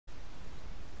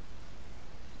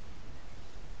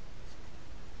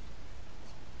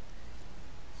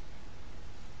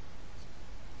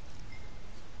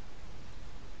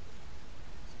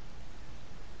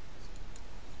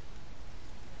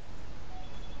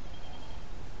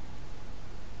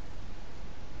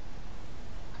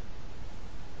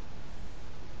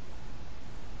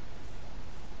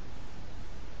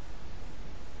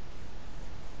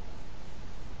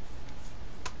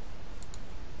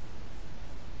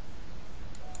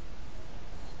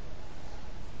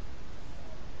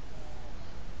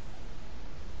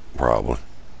Probably.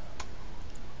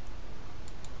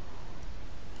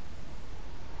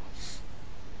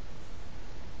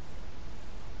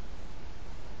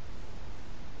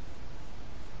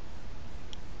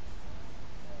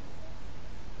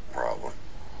 Probably.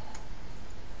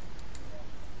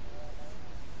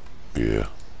 Yeah.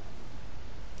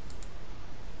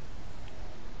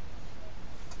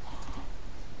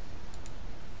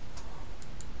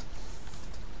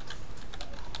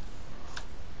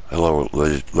 Hello,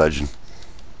 Legend.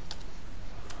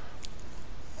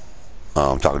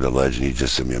 I'm talking to Legend. He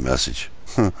just sent me a message.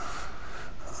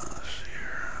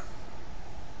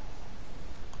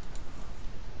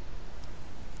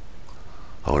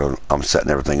 Hold on. I'm setting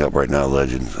everything up right now,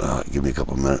 Legend. Give me a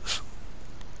couple minutes.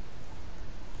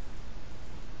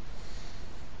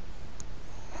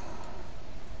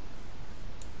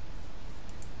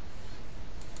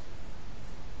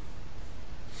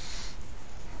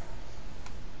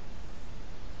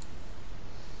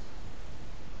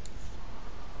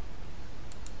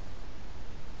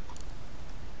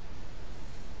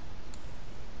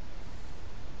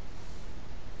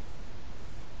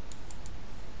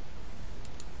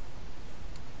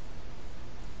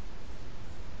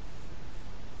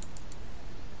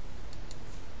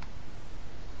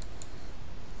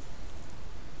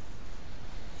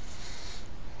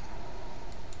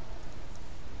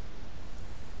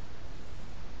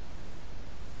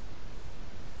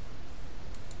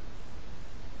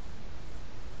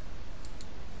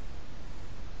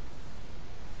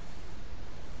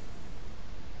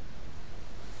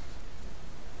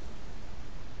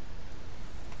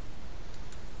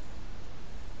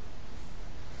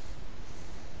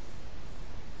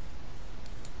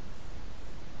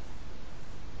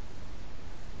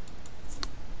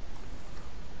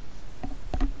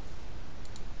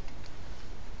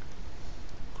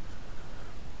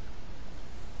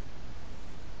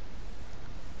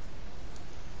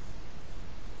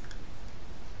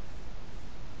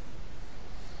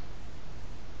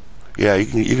 Yeah,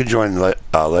 you can join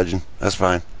Legend. That's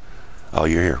fine. Oh,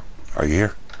 you're here. Are you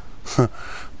here?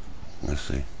 Let's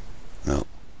see. No.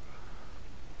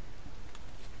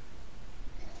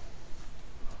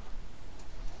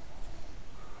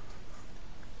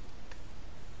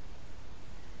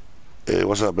 Hey,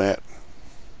 what's up, Matt?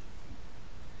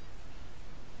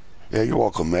 Yeah, you're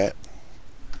welcome, Matt.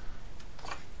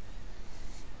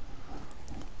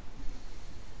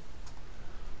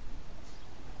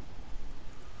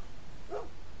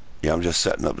 Yeah, I'm just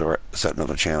setting up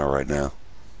the channel right now.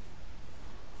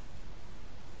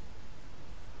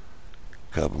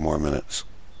 Couple more minutes.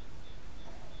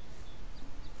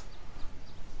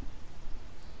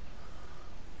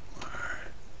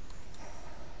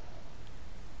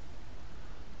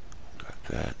 Got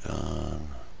that done.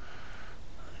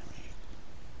 Let me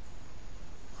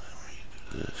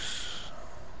do this.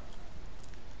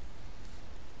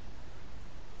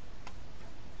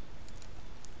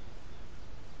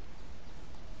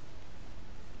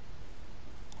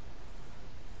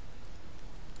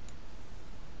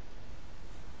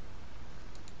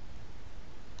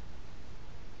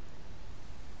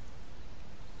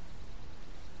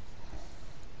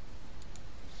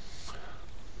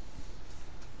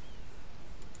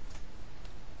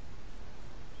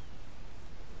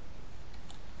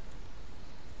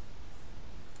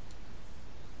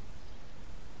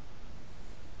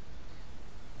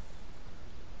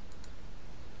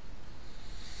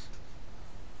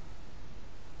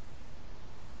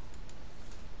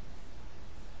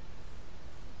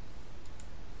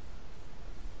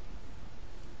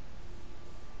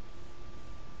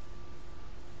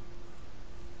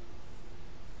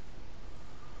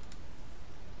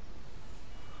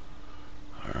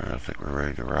 All right, I think we're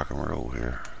ready to rock and roll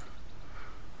here.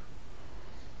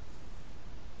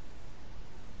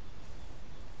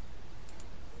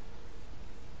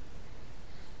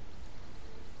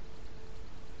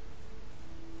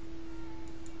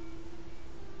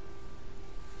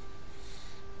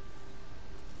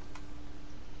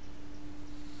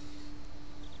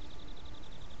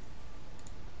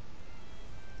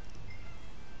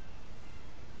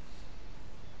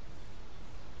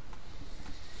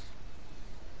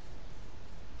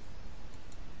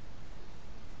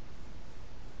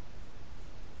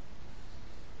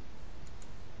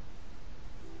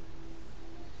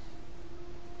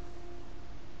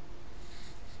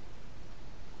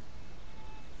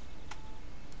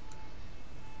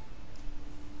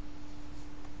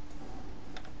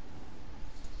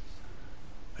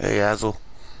 Hey, Azel.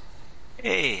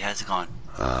 Hey, how's it going?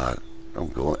 Uh, I'm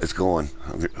going. It's going.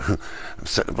 I'm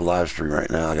setting up a live stream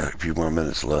right now. I got a few more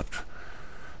minutes left.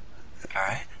 All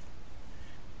right.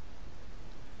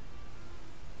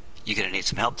 You gonna need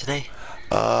some help today?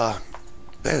 Uh,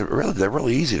 they're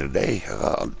really easy today.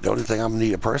 The only thing I'm gonna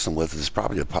need a person with is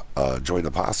probably to join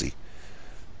the posse.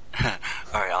 All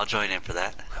right, I'll join in for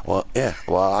that. Well, yeah.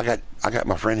 Well, I got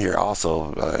my friend here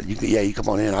also. You come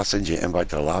on in. I'll send you an invite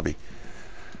to the lobby.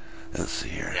 Let's see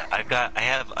here. Yeah,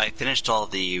 I finished all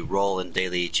the role and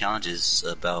daily challenges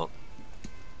about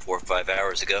 4 or 5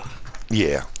 hours ago.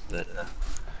 Yeah. But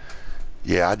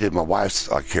Yeah, I did my wife's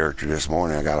character this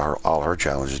morning. I got all her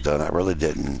challenges done. I really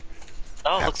didn't.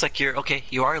 oh, looks like you're okay.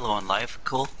 You are low on life.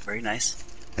 Cool, very nice.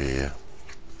 Yeah.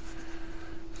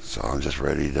 So I'm just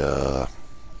ready to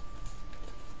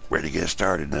get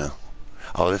started now.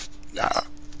 Oh,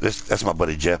 Nice. that's my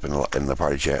buddy Jeff in the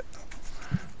party chat.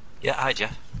 Yeah, hi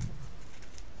Jeff.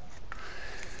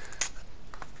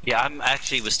 Yeah, I'm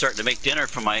actually was starting to make dinner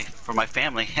for my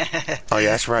family. Oh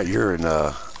yeah, that's right. You're in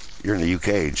the UK,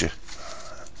 ain't you?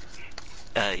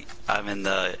 I'm in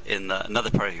the another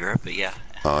part of Europe, but yeah.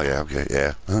 Oh yeah, okay,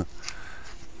 yeah. Huh.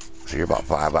 So you're about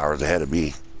 5 hours ahead of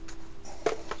me.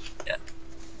 Yeah.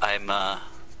 I'm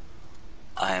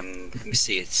let me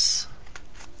see, it's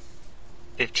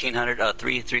 1500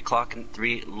 3 o'clock and a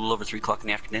little over 3 o'clock in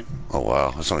the afternoon. Oh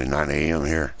wow, it's only 9 a.m.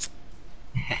 here.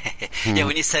 Yeah,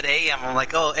 when you said AM, I'm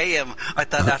like, oh, AM. I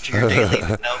thought after your daily,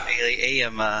 but no,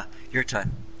 AM, your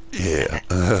time. Yeah.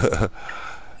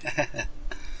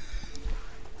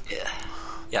 Yeah,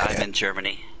 yeah. I'm in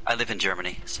Germany. I live in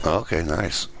Germany, so Okay,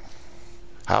 nice.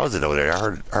 How is it over there? I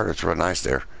heard it's real nice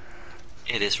there.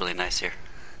 it is really nice here.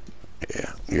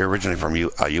 Yeah. You're originally from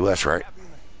U.S., right?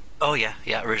 Oh yeah,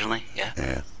 yeah. Originally, yeah.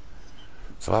 Yeah.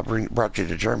 So I brought you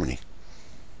to Germany.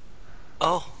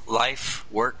 Oh, life,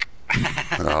 work,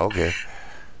 Oh, okay.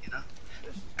 you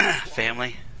know,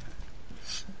 family.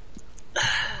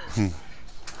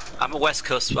 I'm a West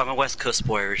Coast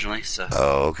boy originally, so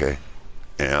Oh, okay.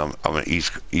 Yeah, I'm an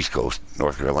East Coast,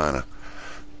 North Carolina.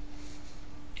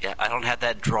 yeah. I don't have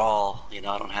that drawl, I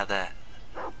don't have that.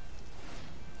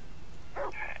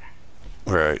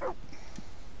 Right.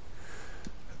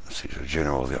 Let's see, the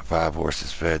general's got 5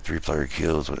 horses fed, 3-player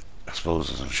kills with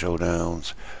explosives and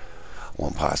showdowns.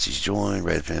 1 posse's joined,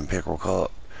 Redfin Pickerel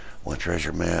Cup, 1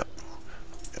 treasure map,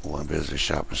 1 business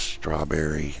shop with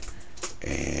strawberry,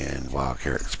 and wild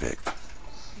carrots picked.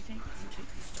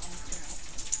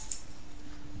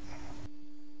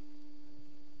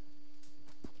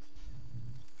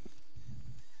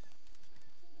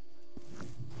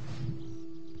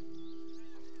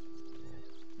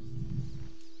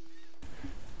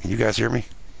 Can you guys hear me?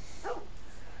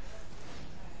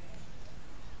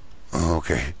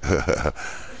 Okay.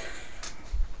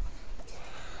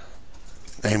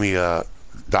 Amy,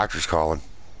 doctor's calling.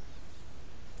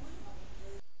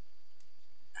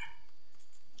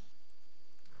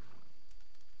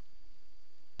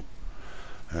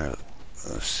 Uh,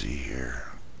 let's see here.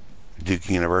 Duke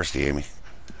University, Amy.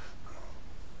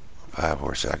 5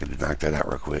 horses. I could knock that out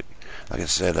real quick. Like I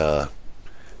said,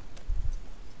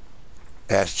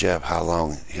 ask Jeff how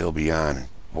long he'll be on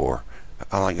for.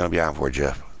 How long you gonna be on for,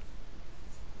 Jeff?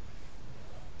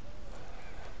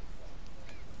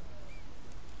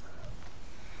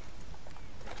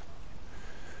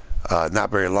 Not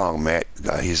very long, Matt.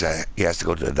 He has to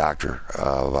go to the doctor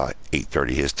about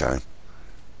 8:30 his time.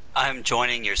 I'm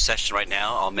joining your session right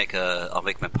now. I'll make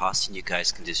my post, and you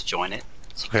guys can just join it,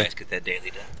 so you Okay. guys get that daily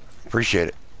done. Appreciate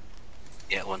it.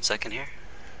 Yeah, 1 second here.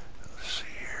 Let's see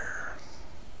here.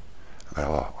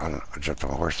 Well, I jumped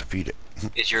on my horse to feed it.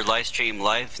 Is your live stream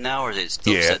live now, or is it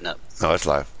still Yeah. setting up? No, it's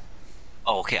live.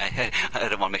 Oh, okay. I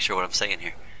don't want to make sure what I'm saying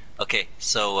here. Okay,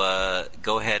 so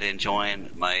go ahead and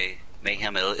join my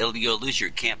mayhem. You'll lose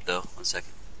your camp though. 1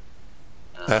 second.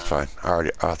 That's fine.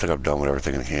 I think I'm done with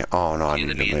everything in the camp. Oh no, I need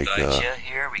Let to me make. invite you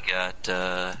here. We got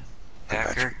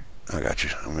Hacker I got you.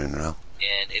 I'm in now.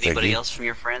 and anybody you. else from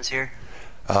your friends here.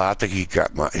 I think he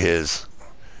got his.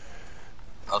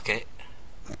 Okay.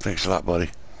 Thanks a lot, buddy.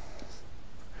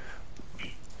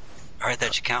 All right,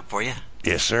 that's your count for you.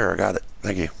 Yes, sir. I got it.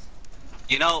 Thank you.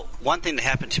 You know, one thing that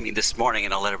happened to me this morning,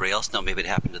 and I'll let everybody else know. Maybe it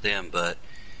happened to them, but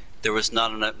there was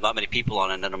not many people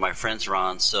on it. None of my friends were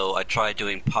on, so I tried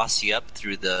doing Posse up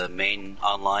through the main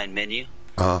online menu.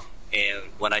 Uh huh. And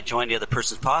when I joined the other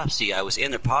person's Posse, I was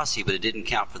in their Posse, but it didn't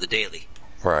count for the daily.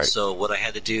 Right. So what I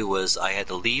had to do was I had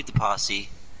to leave the Posse,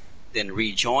 then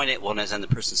rejoin it when I was in the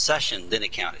person's session, then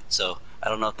it counted. So I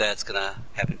don't know if that's going to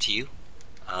happen to you,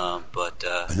 but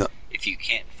No. if you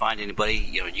can't find anybody,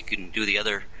 you can do the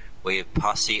other way of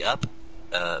Posse up,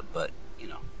 but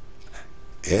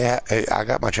Yeah, hey, I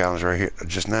got my challenge right here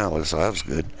just now, so that was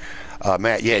good.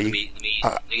 Matt, yeah, let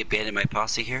me abandon my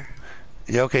Posse here.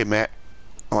 yeah, okay, Matt.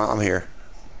 I'm here.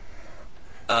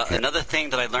 Another thing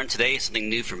that I learned today, something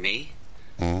new for me,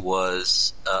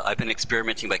 was I've been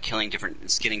experimenting by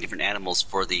skinning different animals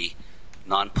for the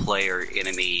non-player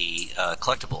enemy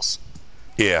collectibles.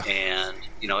 Yeah. And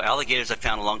alligators I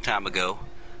found a long time ago.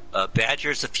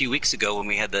 Badgers a few weeks ago when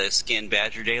we had the skin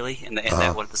badger daily, and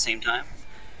that one at the same time.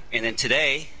 And then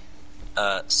today,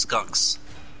 skunks.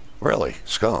 Really?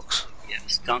 Skunks? Yeah,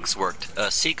 skunks worked.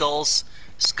 Seagulls,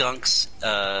 skunks,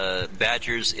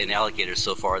 badgers, and alligators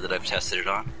so far that I've tested it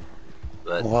on.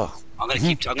 But wow. I'm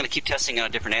gonna keep testing on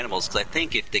different animals because I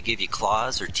think if they give you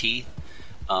claws or teeth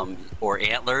or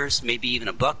antlers, maybe even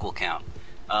a buck will count.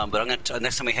 But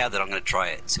next time we have that, I'm gonna try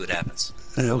it and see what happens.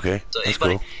 Okay. So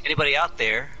anybody out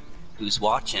there who's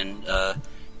watching,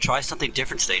 try something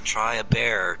different today. Try a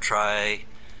bear. Try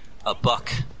a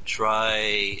buck.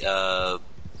 Try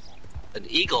an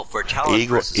eagle for a talon.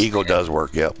 Eagle does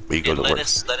work. Yep. Eagle does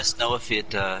work. Let us know if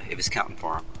it's counting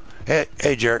for him. Hey,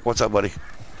 Jarek, what's up, buddy?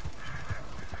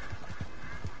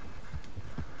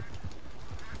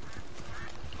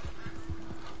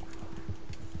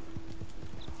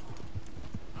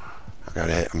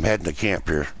 I'm heading to camp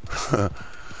here.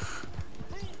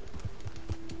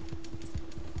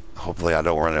 Hopefully, I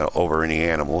don't run over any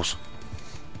animals.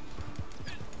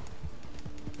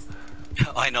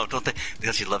 I know, don't they?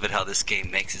 Because you love it how this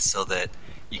game makes it so that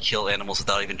you kill animals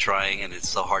without even trying, and it's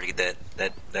so hard to get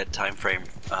that time frame.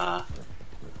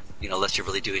 Unless you're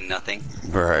really doing nothing.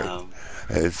 Right.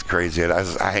 It's crazy.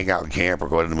 I hang out in camp or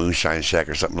go to the Moonshine Shack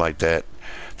or something like that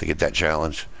to get that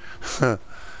challenge.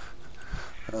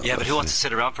 Yeah, but who wants to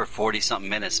sit around for 40-something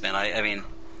minutes, man? I mean,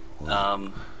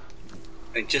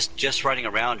 just riding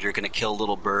around, you're going to kill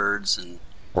little birds, and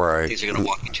things are going to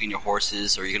walk between your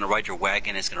horses, or you're going to ride your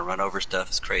wagon, it's going to run over stuff.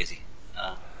 It's crazy.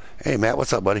 Hey, Matt,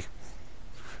 what's up, buddy?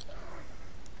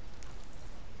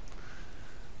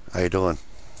 How you doing?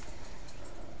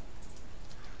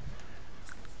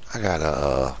 I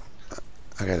gotta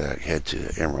head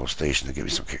to Emerald Station to get me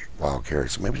some wild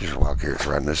carrots. Maybe there's wild carrots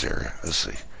around this area. Let's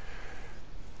see.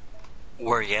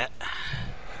 Where you at?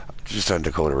 Just on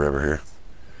Dakota River here.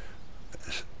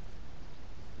 Let's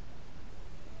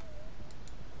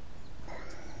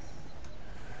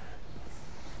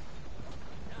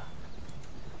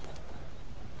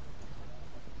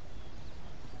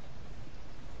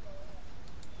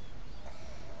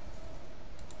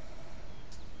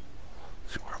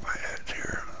see, where am I at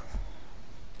here?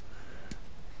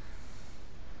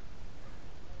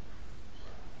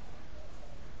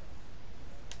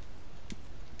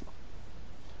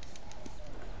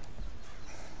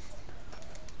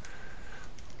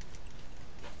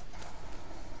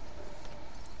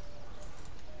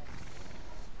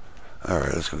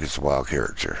 Alright, let's go get some wild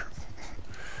carrots here.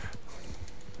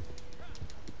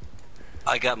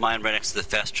 I got mine right next to the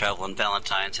fast travel in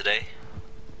Valentine today.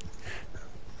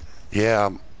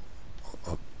 Yeah.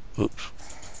 Oops.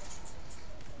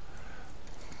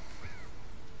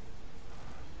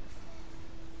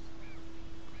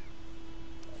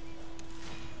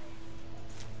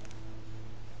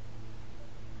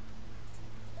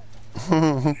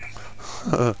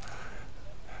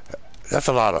 That's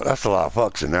a lot of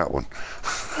fucks in that one.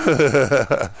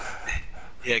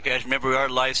 Yeah, guys, remember we are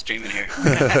live streaming here.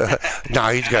 No,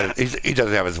 he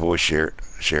doesn't have his voice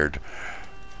shared.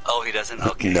 Oh, he doesn't?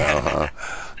 Okay. No.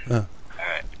 All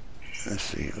right. Let's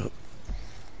see.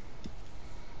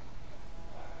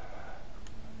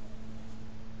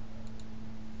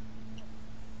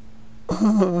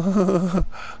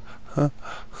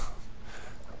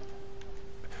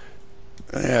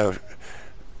 Yeah.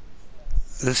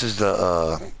 This is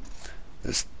the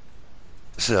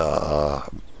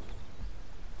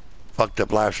fucked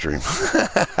up live stream.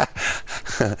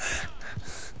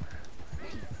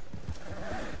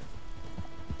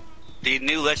 The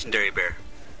new legendary bear.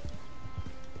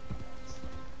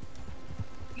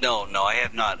 No, I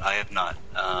have not.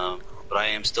 But I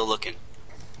am still looking.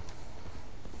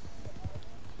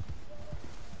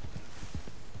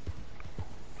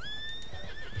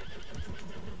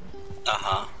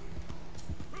 Uh-huh.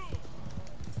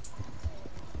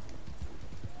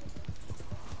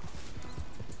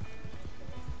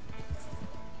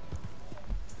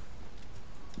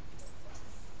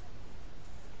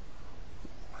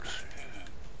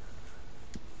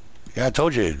 Yeah, I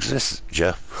told you it exists,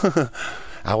 Jeff.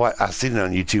 I've seen it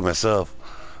on YouTube myself.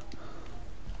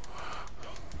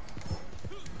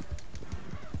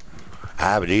 I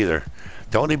haven't either.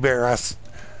 The only bear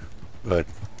the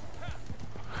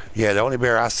only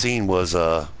bear I seen was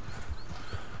the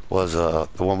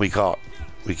one we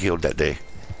killed that day.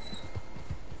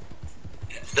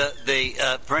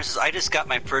 For instance, I just got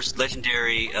my first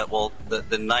legendary,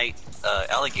 the night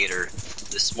alligator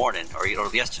this morning, or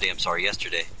yesterday. I'm sorry,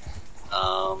 yesterday.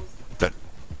 Um,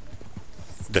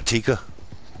 The Tika.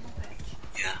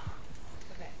 yeah.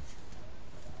 Okay.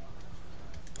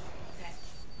 Okay.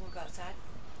 We'll go outside.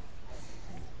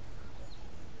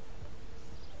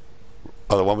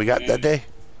 Oh, the one we got that day.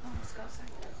 Oh, let's go outside.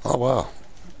 Oh wow.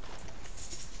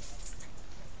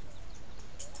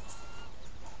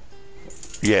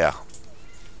 Yeah.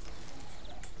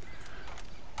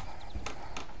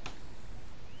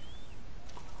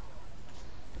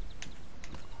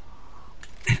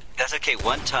 That's okay.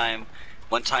 One time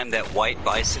that white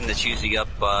bison that's usually up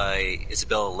by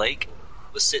Isabella Lake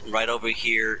was sitting right over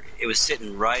here. It was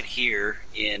sitting right here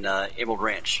in Emerald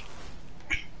Ranch.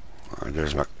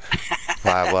 There's my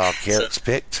 5 wild So carrots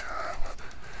picked.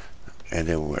 And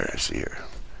then where is here?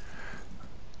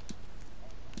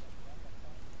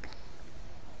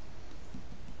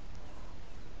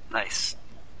 nice.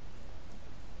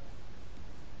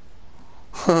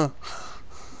 Huh.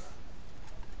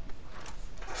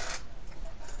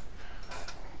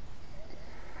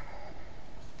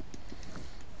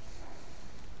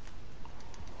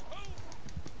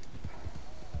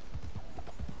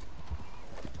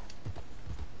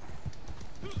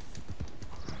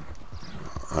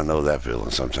 I know that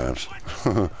feeling sometimes.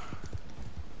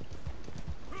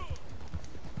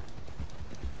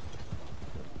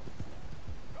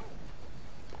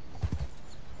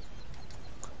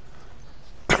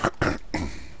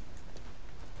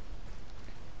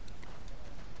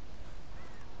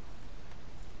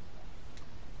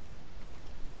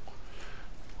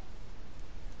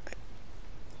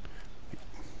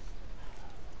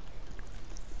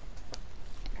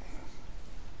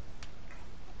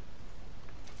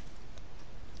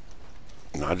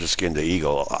 I just skinned the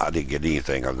eagle. I didn't get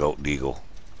anything. I goat the eagle.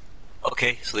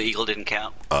 Okay, so the eagle didn't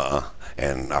count.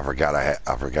 And I forgot I had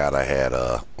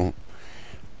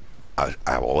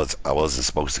I wasn't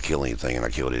supposed to kill anything, and I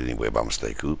killed it anyway by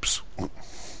mistake. Oops.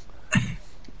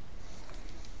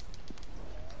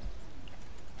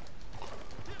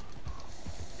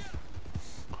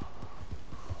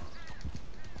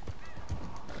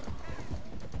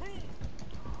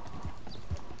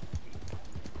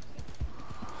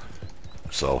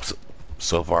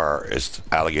 So far, it's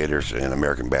alligators and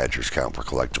American badgers count for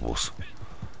collectibles.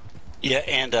 Yeah,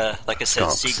 and like I said,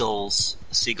 Skunks.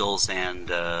 seagulls, and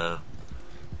now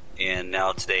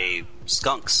today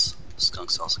skunks.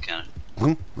 Skunks also counted.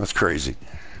 That's crazy.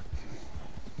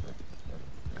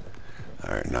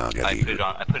 All right, now I put it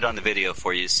on. I put it on the video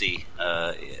for you to see.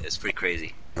 It's pretty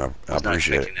crazy. I was not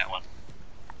appreciate expecting it. that one.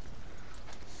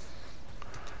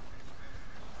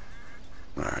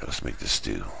 All right, let's make this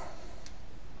stew.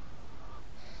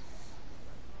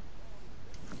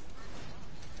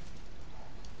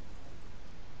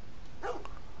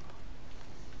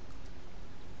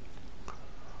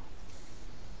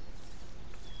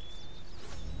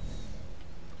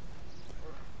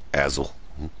 Azel.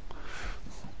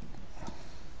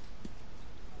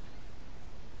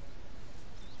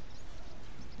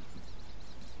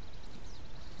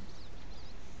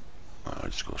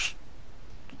 Let's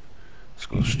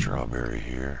go strawberry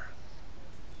here.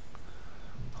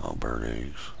 All bird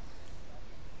eggs.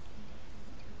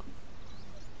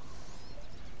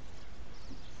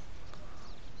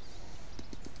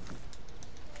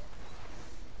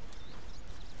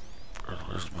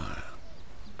 Where's my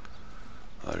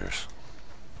others?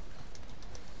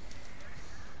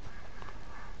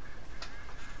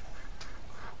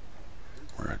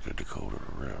 We're at the Dakota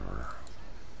River.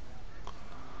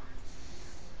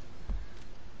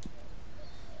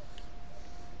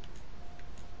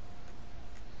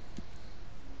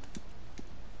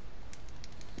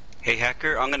 Hey,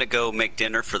 Hacker, I'm gonna go make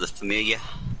dinner for the familia.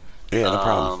 Yeah, no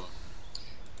problem.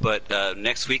 But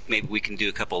next week, maybe we can do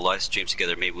a couple of live streams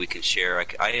together. Maybe we can share.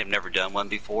 I have never done one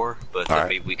before, but All right.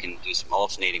 maybe we can do some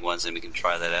alternating ones and we can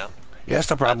try that out. Yeah, it's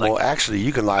no problem. Like, well, actually,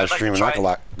 you can live stream and I can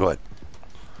go ahead.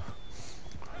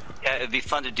 Yeah, it'd be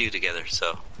fun to do together.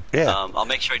 So Yeah. I'll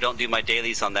make sure I don't do my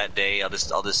dailies on that day. I'll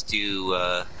just do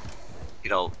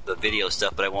the video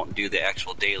stuff, but I won't do the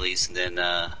actual dailies. And then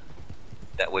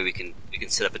that way we can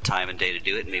set up a time and day to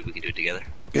do it, and maybe we can do it together.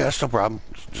 Yeah, that's no problem.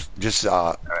 Just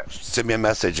send me a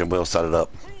message and we'll set it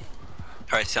up.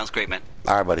 All right, sounds great, man.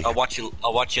 All right, buddy. I'll watch you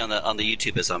on the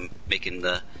YouTube as I'm making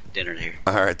the dinner here.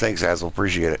 All right, thanks, Hazel.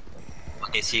 Appreciate it.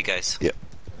 Okay, see you guys. Yep.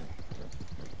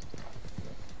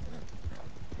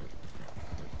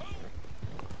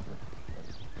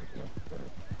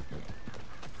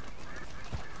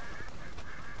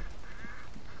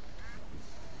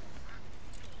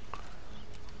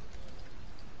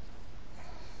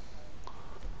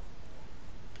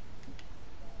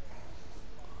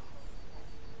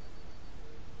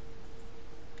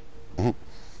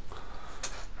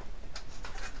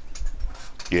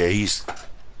 Yeah, he's...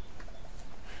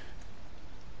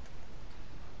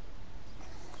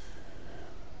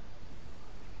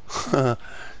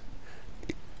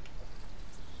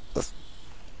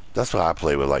 That's why I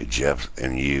play with like Jeff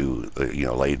and you,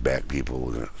 laid back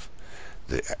people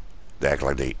that act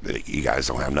like that you guys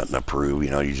don't have nothing to prove.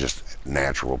 You're just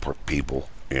natural people.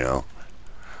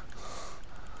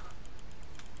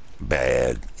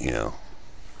 Bad.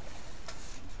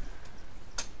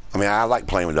 I mean, I like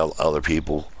playing with other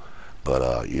people,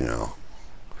 but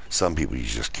some people you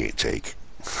just can't take.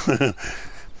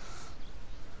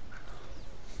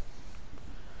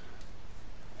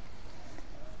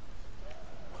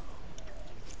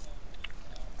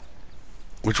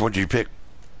 Which one did you pick?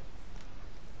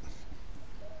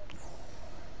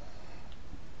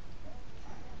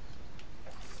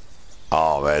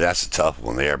 Oh man, that's a tough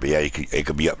one there. But yeah, it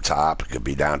could be up top. It could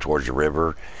be down towards the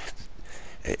river.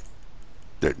 It,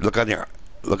 look on your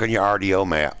RDO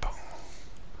map,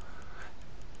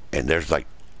 and there's like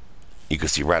you can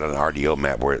see right on the RDO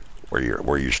map where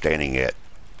you're standing at,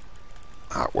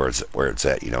 where it's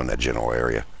at. In that general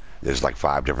area. There's like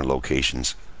 5 different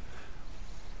locations.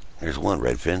 There's one,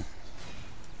 Redfin.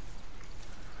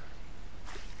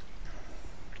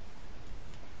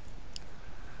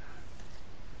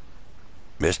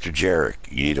 Mr. Jarek,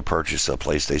 you need to purchase a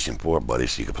PlayStation 4, buddy,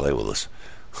 so you can play with us.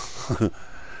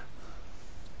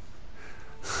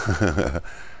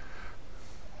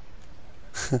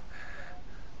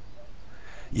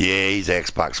 Yeah, he's an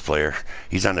Xbox player.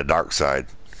 He's on the dark side.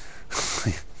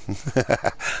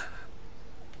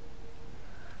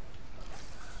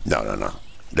 No, no, no.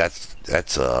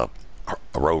 That's a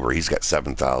Rover. He's got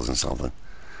 7,000 something.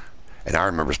 And I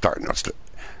remember starting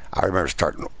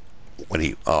when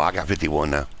he. Oh, I got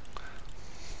 51 now.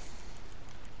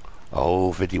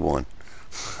 Oh, 51.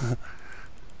 I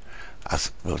was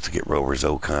supposed to get Rover's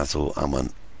old console. I'm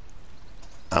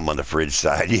on the fridge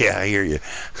side. Yeah, I hear you.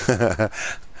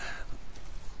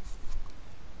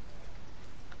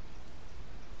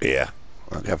 Yeah,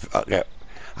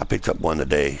 I picked up one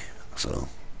today. So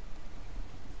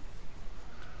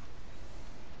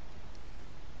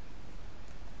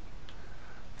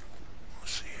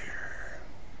let's see here.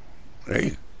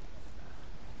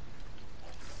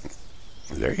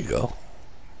 There you go.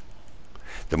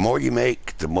 The more you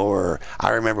make, the more. I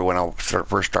remember when I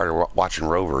first started watching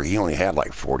Rover, he only had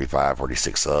like 45,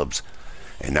 46 subs,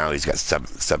 and now he's got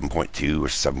 7.2 or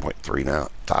 7.3 now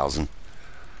thousand.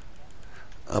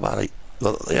 About a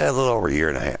little over a year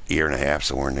and a half,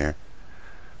 somewhere in there.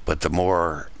 But the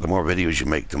more videos you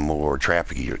make, the more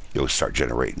traffic you'll start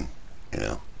generating. You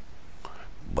know.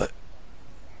 But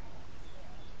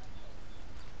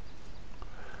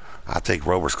I think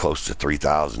Rover's close to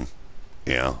 3,000.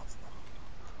 You know.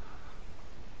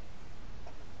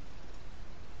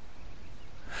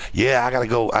 Yeah, I gotta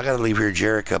go. I gotta leave here,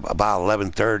 Jarek, about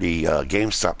 11:30.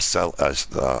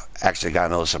 GameStop actually got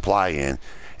another supply in,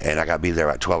 and I gotta be there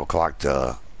at 12 o'clock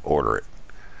to order it.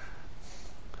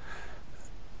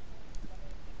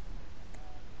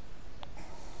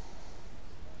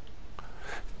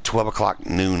 12 o'clock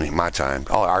noon in my time.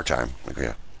 Oh, our time.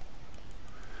 Okay.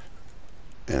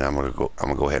 And I'm gonna go. I'm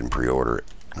gonna go ahead and pre-order it.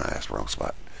 No, that's the wrong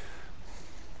spot.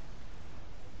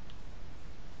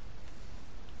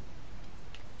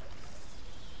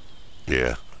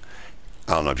 Yeah.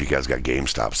 I don't know if you guys got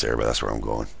GameStops there, but that's where I'm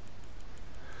going.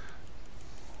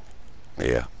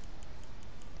 Yeah.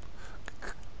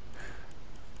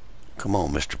 Come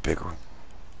on, Mr. Pickerel.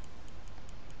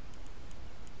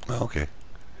 Okay.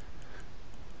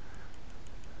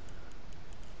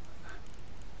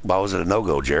 Why was it a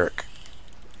no-go, Jarek?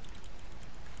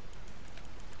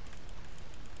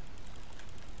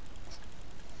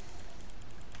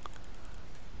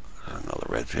 Another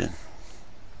Redfin.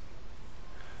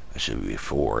 That should be a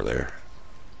 4 there.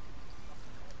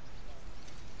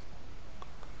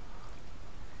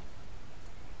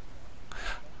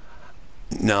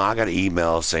 No, I got an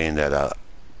email saying that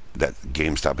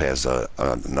GameStop has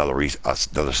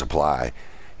another supply,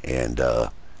 and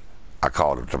I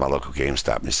called up to my local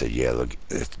GameStop and they said, yeah, look,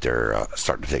 they're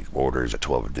starting to take orders at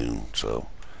 12 noon. So,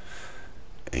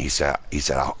 and he said,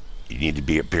 you need to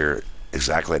be up here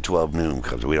exactly at 12 noon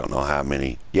because we don't know how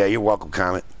many. Yeah, you're welcome,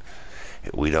 Comet.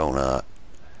 We don't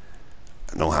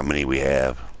know how many we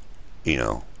have.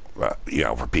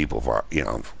 For people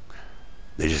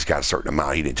they just got a certain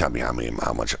amount. He didn't tell me how many.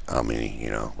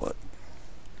 But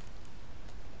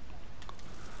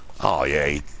oh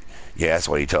yeah, yeah, that's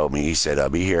what he told me. He said I'll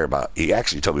be here about. He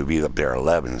actually told me to be up there at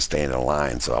 11 and stand in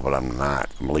line. So, but I'm not.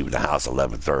 I'm leaving the house at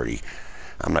 11:30.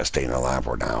 I'm not staying in line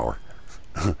for an hour.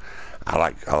 I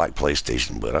like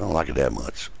PlayStation, but I don't like it that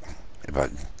much. If I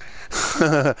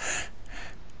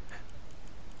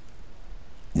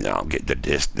no, get the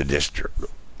district.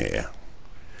 Yeah,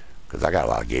 because I got a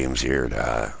lot of games here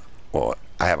that well,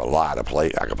 I have a lot of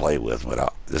play I can play with,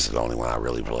 but this is the only one I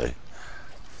really play.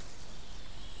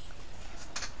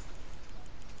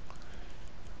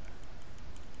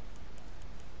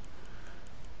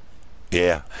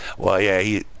 Yeah, well,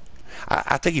 yeah,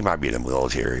 I think he might be in the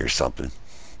military or something,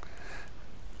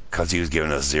 because he was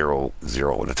giving us zero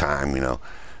at a time.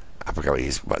 I forgot what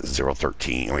he's about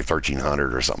 013,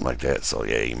 1300 or something like that. So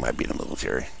yeah, he might be in the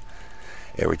military.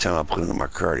 Every time I put in my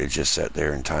card, it just sat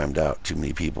there and timed out. Too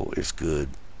many people. It's good.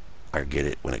 I get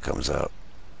it when it comes out.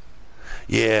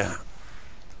 Yeah,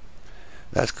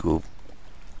 that's cool.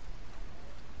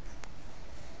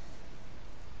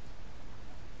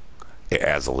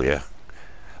 Yeah, Azel, yeah.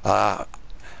 Uh,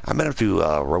 I met him through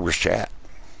Rover's chat.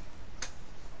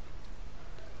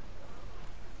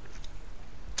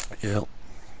 Yep.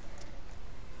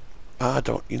 I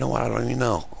don't. You know what? I don't even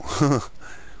know.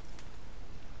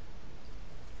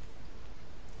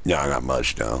 No, I got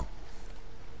much now.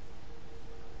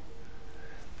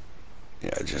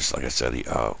 Yeah, just like I said,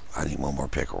 I need one more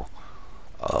pickle.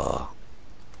 Uh,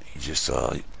 he just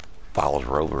follows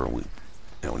Rover,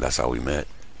 and that's how we met.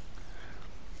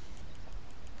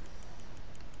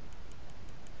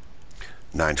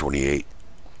 928.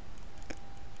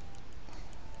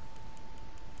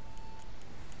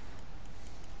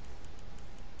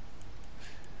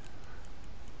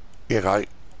 Yeah,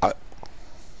 I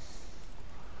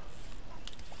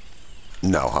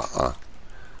no,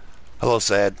 Hello,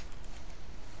 Sad.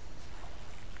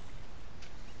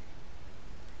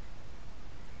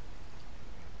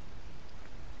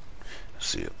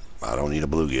 See, I don't need a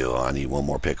bluegill. I need one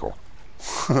more pickle.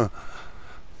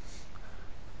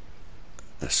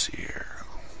 Let's see here.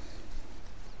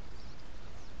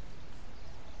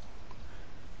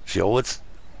 See,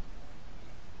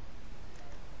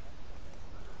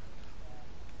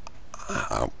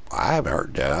 I haven't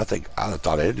heard that. I think I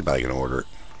thought anybody can order it,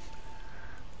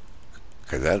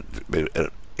 because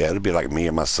yeah, it'd be like me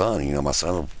and my son. My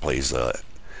son plays.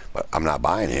 But I'm not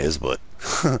buying his, but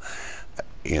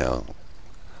you know,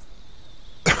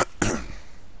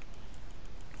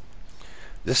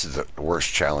 this is the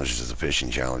worst challenge. Is a fishing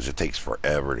challenge. It takes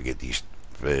forever to get these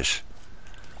fish.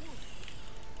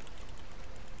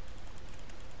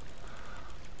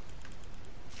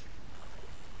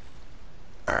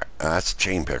 All right, that's a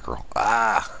chain pickerel.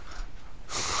 Ah.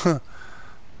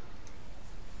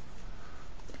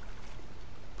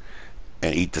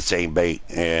 And eat the same bait.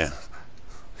 Yeah.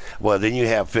 Well, then you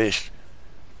have fish,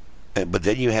 but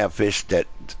then you have fish that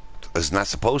is not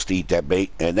supposed to eat that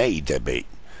bait, and they eat that bait.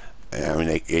 I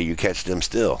mean, you catch them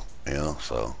still.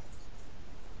 So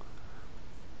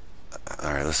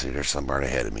all right, let's see. There's some right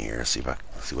ahead of me here. Let's see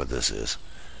what this is.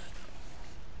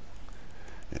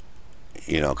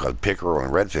 Because pickerel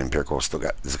and redfin pickerel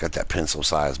it's got that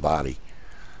pencil-sized body.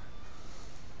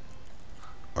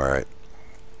 All right,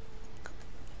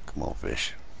 come on,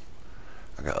 fish.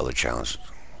 I got other challenges.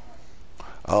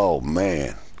 Oh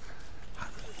man,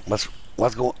 what's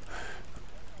going?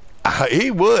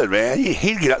 He would, man.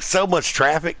 He'd get up so much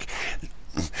traffic.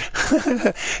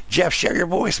 Jeff, share your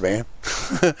voice, man.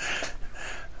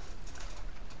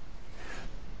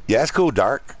 Yeah, that's cool,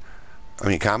 Dark.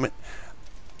 Comment.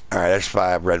 All right, that's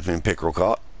 5 redfin pickerel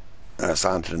caught. That's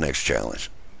on to the next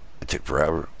challenge. It took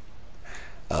forever.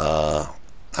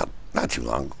 Not too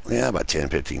long. Yeah, about 10,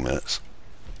 15 minutes.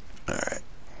 All right.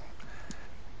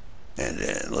 And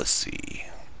then let's see.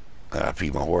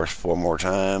 Feed my horse 4 more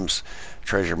times.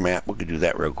 Treasure map. We could do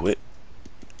that real quick.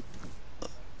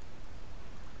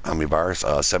 How many bars?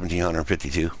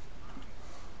 1,752.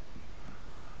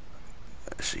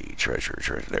 Let's see.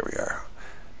 Treasure. There we are.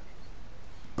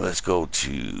 Let's go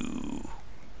to...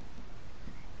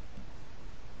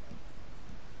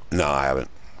 No, I haven't.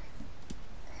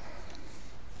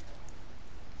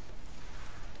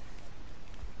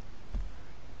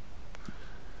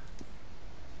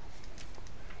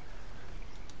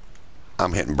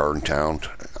 I'm hitting Burntown.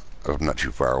 I'm not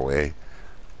too far away.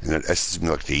 And that's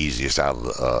like the easiest out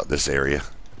of this area.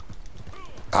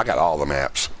 I got all the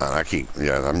maps. I'm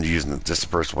using this the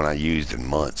first one I used in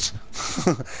months.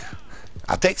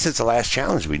 I think since the last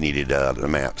challenge we needed the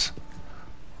maps.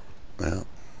 Well,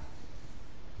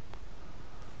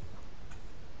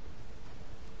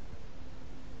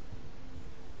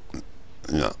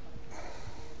 no.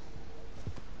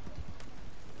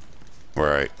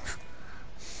 Right.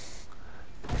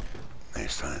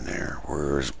 Nice on there.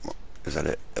 Is that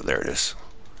it? There it is.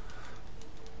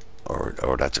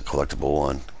 Or that's a collectible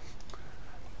one.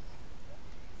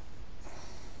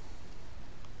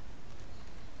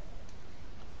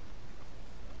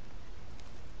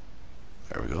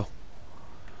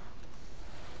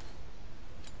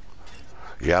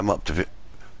 Yeah, I'm up to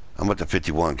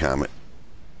 51 comment.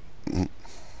 All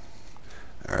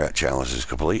right, challenge is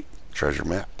complete. Treasure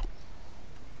map.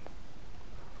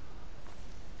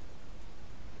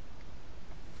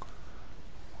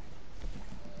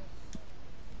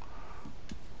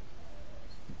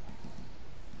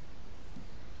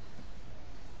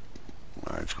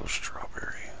 All right, let's go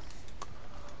strawberry.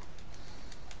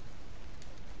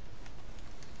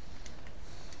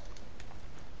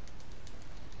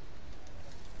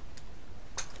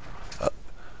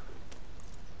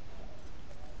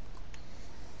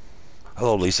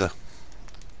 Hello, Lisa.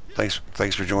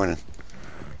 Thanks for joining.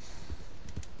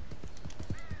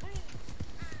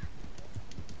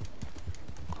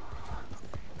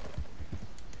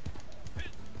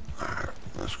 All right,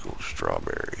 let's go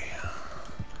strawberry.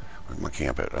 Where's my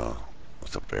camp at? Oh,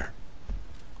 what's up there?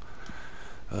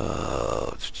 I'm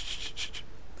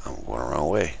going the wrong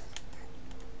way.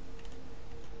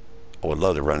 I would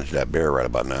love to run into that bear right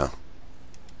about now.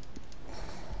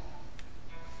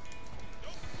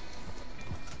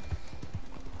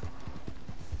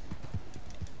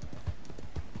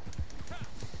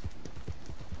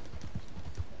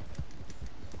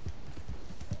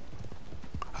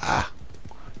 Ah.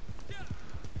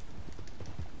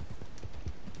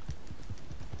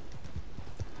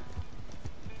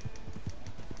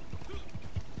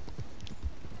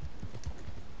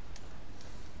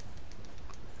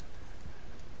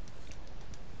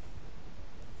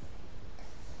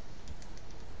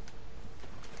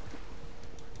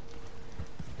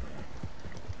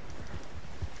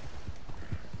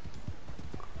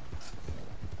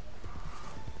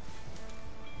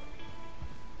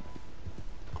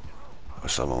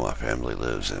 Some of my family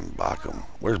lives in Bockham.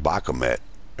 Where's Bockham at?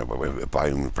 If I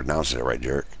even pronounce it right,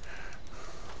 Derek.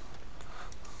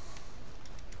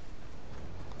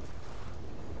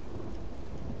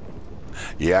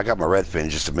 Yeah, I got my Redfin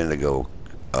just a minute ago.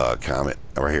 Comment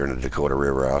right here in the Dakota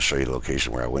River. I'll show you the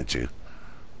location where I went to.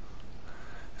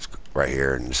 It's right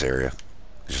here in this area,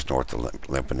 just north of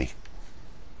Limpany.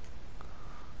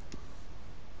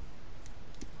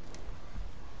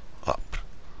 Up.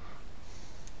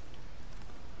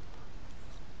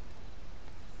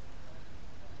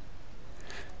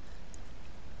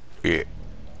 Yeah.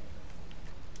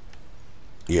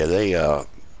 Yeah,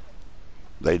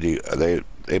 they do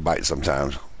they bite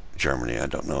sometimes. Germany, I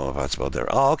don't know if I spelled that.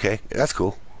 Oh, okay, that's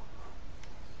cool.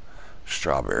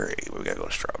 Strawberry, we gotta go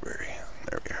to strawberry.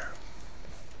 There we are.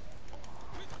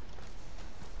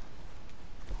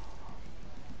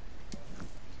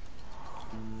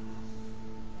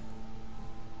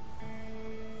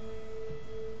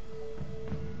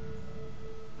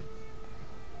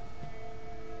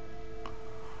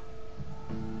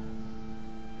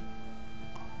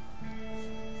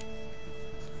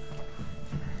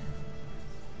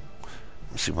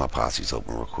 Let's see if my posse's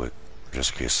open real quick,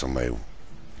 just in case somebody.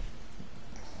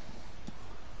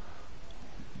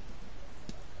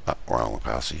 Oh, wrong with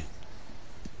posse.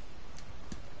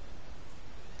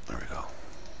 There we go.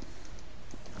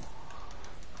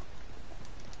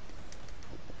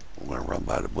 I'm gonna run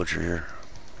by the butcher here.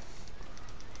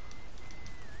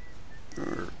 Can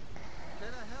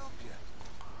I help you?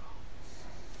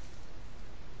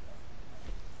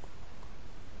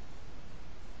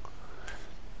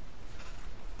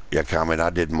 Yeah, comment. I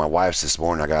did my wife's this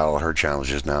morning. I got all her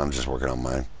challenges now. I'm just working on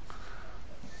mine.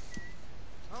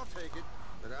 I'll take it,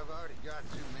 but I've already got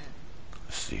too many.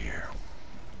 Let's see here.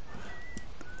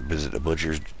 Visit the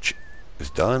butcher's is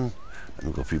done. I'm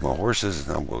gonna go feed my horses,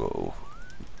 and I'm gonna go.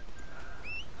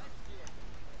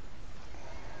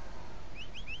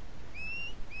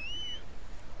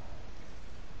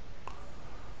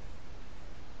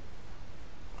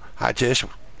 Hi, Tish.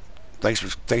 Thanks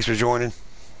for joining.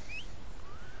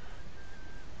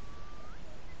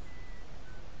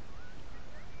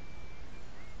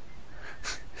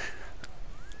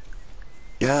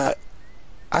 Yeah,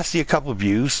 I see a couple of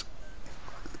views.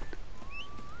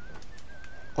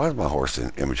 Why is my horse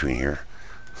in between here?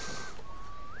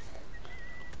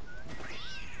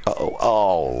 Uh-oh.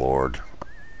 Oh, Lord.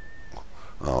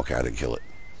 Oh, okay, I didn't kill it.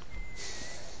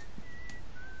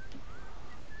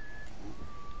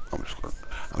 I'm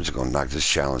just gonna knock this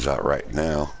challenge out right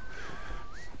now.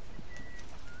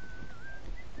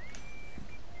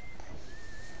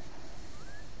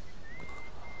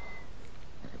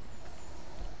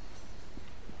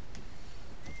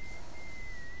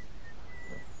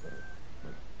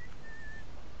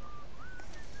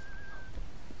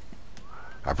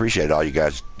 I appreciate all you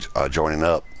guys joining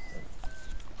up.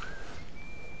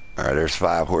 All right, there's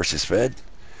 5 horses fed.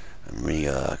 Let me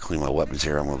clean my weapons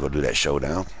here. I'm gonna go do that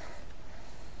showdown.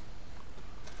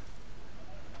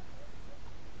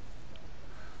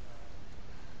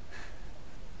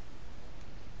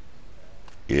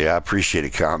 I appreciate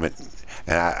it, comment.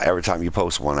 And every time you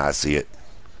post one, I see it.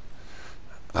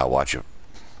 I watch it.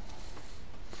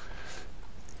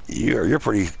 You're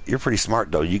pretty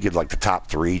smart though. You get like the top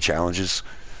 3 challenges.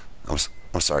 I'm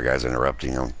sorry guys,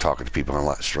 interrupting. I'm talking to people on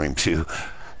live stream too.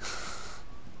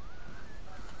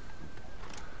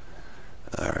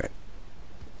 All right,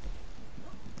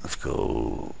 let's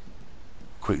go.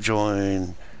 Quick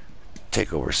join.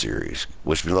 Takeover series.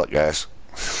 Wish me luck, guys.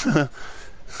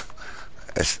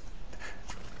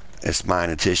 It's mine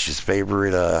and Tish's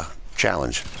favorite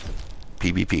challenge.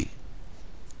 PvP.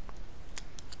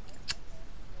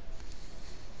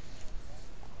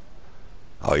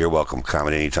 Oh, you're welcome.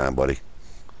 Comment anytime, buddy.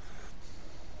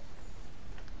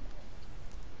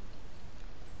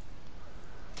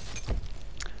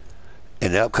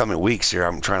 In the upcoming weeks here,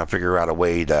 I'm trying to figure out a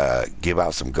way to give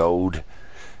out some gold.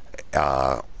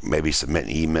 Maybe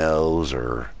submitting emails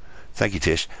or thank you,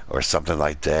 Tish, or something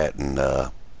like that. And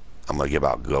I'm going to give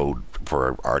out gold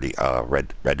for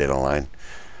Red Dead Online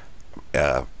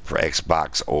for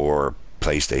Xbox or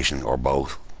PlayStation or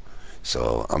both.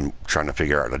 So I'm trying to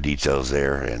figure out the details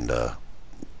there, and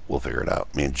we'll figure it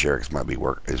out. Me and Jerix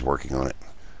is working on it.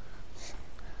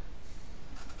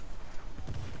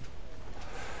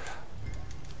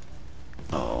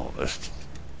 Oh,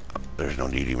 there's no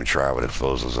need to even try with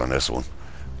explosives on this one.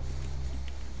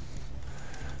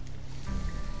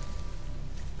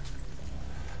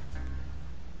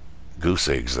 Goose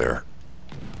eggs there.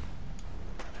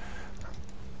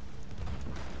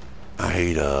 I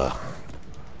hate oh,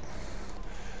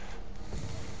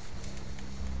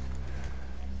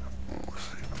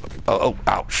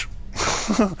 ouch.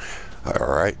 All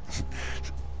right.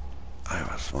 I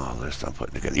have a small list I'm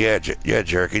putting together. Yeah, yeah,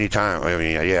 Jarek. Anytime. I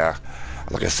mean, yeah.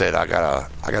 Like I said, I gotta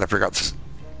figure out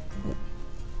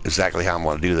exactly how I'm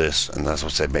gonna do this, and that's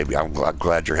what I said. Maybe I'm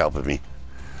glad you're helping me.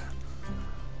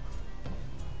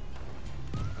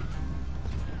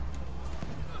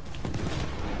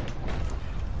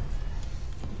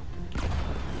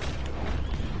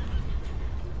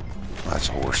 That's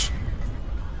a horse.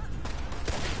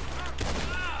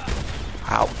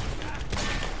 Ow.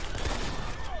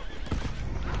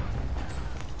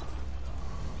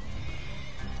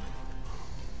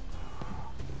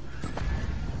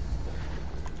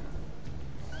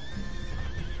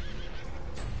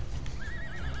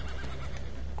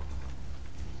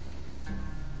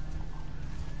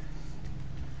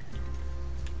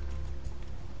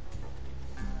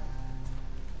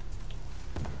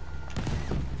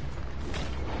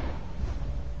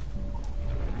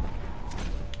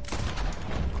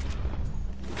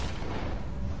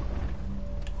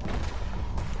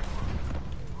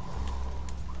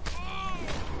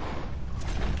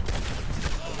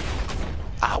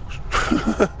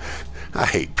 I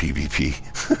hate PvP.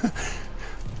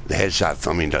 The headshots,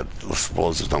 I mean, the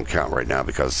explosives don't count right now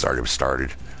because it's already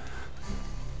started.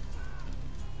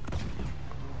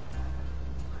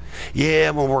 Yeah,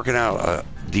 I'm working out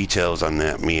details on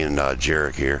that, me and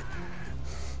Jarek here.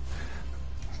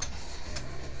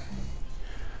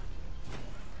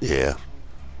 Yeah.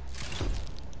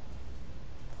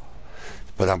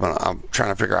 But I'm trying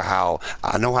to figure out how.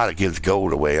 I know how to give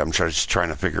gold away. I'm just trying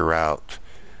to figure out.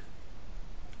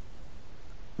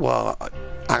 Well,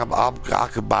 I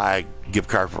could buy a gift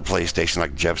card for PlayStation,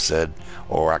 like Jeff said,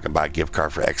 or I could buy a gift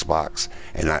card for Xbox,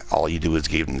 and all you do is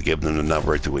give them the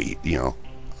number to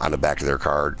on the back of their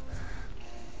card.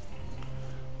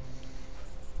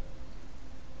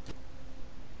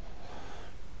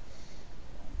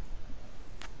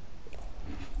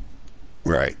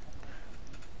 Right.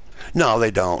 No,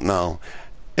 they don't. No.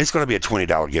 It's going to be a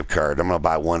 $20 gift card. I'm going to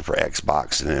buy one for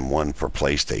Xbox and then one for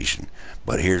PlayStation.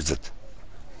 But here's the...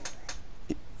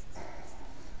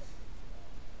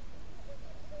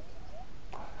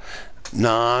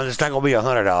 No, it's not going to be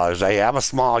 $100. Hey, I'm a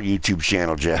small YouTube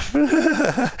channel, Jeff.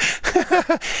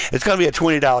 It's going to be a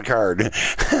 $20 card.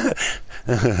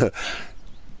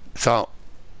 So,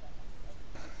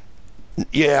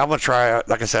 yeah, I'm going to try.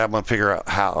 Like I said, I'm going to figure out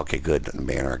how. Okay, good,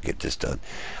 manner. Get this done.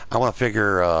 I want to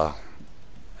figure out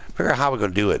how we're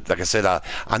going to do it. Like I said,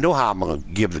 I know how I'm going to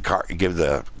give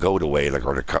the gold away, like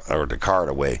or the card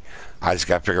away. I just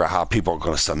got to figure out how people are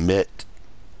going to submit.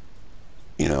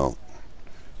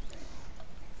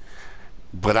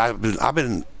 But I've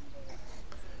been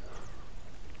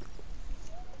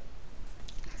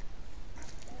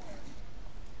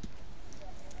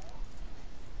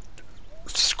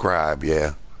subscribe,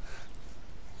 yeah.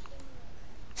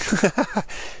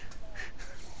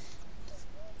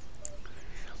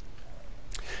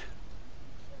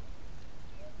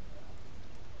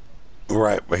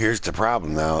 Right, but here's the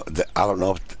problem now. I don't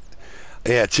know if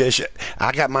Yeah, Tish,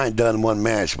 I got mine done in one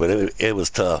match, but it was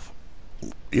tough.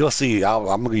 You'll see. I'm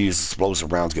going to use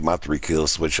explosive rounds, get my 3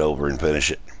 kills, switch over, and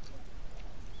finish it.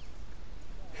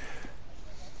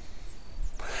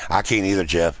 I can't either,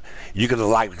 Jeff. You can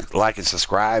like and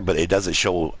subscribe, but it doesn't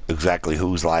show exactly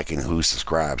who's liking, who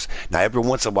subscribes. Now, every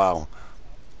once in a while,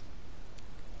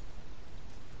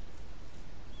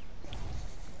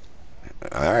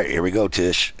 all right, here we go,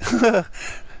 Tish.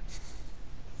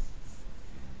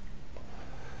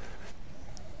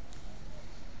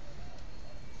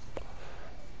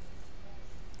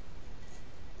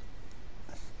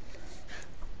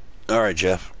 All right,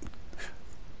 Jeff.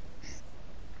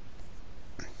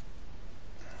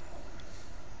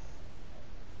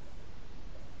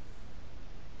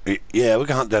 Yeah, we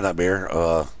can hunt down that bear.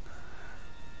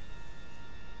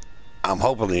 I'm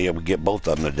hoping that we get both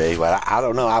of them today, but I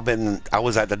don't know. I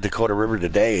was at the Dakota River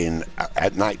today and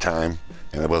at nighttime,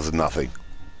 and it was nothing.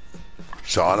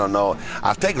 So I don't know.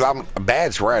 I think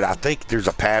Bad's right. I think there's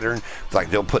a pattern. Like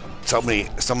they'll put so many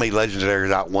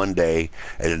legendaries out one day,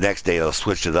 and the next day they'll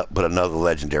switch it up, put another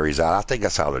legendaries out. I think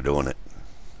that's how they're doing it.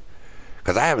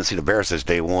 Because I haven't seen a bear since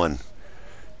day one.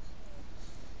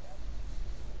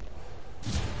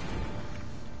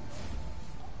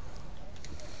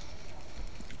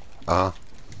 Uh huh.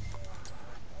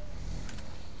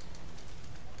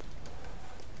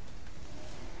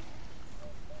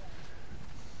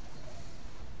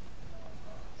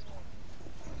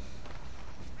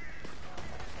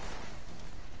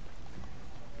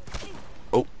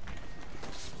 Oh.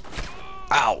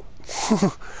 Ow.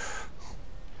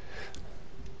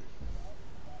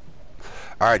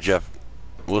 All right, Jeff.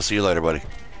 We'll see you later, buddy.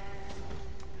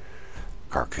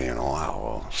 Carcano.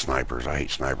 Oh, snipers. I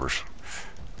hate snipers.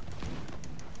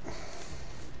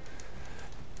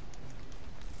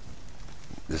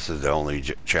 This is the only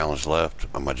challenge left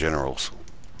of my generals.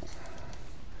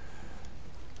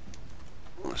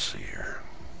 Let's see here.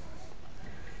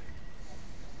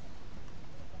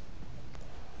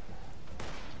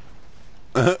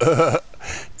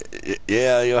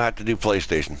 Yeah, you'll have to do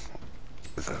PlayStation.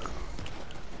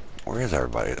 Where is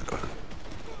everybody?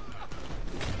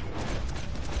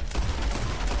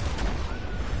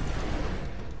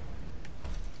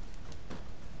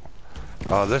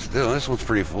 Oh, this one's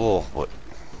pretty full. What?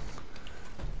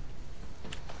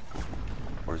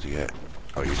 Where's he at?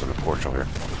 Oh, he's on the porch over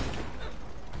here.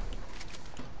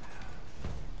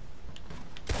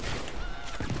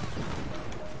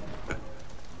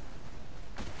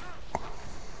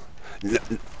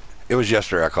 It was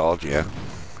yesterday I called, yeah.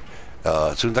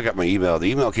 As soon as I got my email, the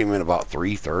email came in about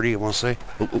 3:30, I want to say.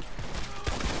 Ooh, ooh.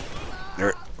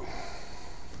 There.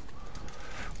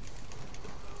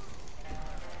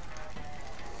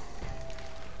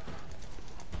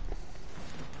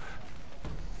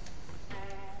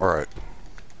 All right.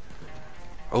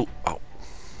 Oh, oh.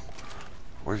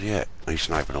 Where's he at? He's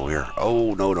sniping over here.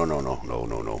 Oh, no, no, no, no, no,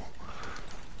 no, no.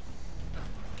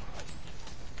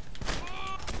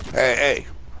 Hey,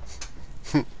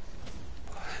 hey.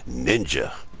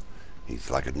 Ninja. He's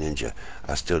like a ninja.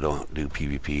 I still don't do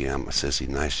PvP. I'm a sissy.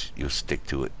 Nice. You'll stick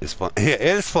to it. It's fun. Yeah,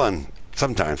 it's fun.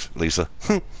 Sometimes, Lisa.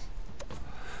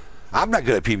 I'm not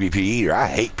good at PvP either. I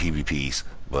hate PvPs.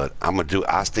 But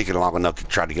I'll stick it long enough to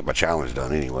try to get my challenge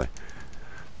done anyway.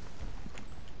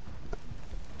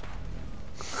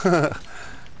 I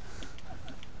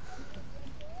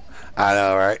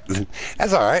know, right?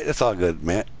 That's all right. That's all good,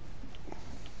 man.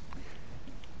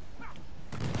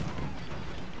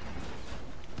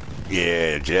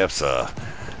 Yeah, Jeff's,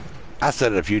 I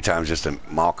said it a few times just to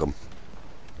mock him.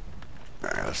 All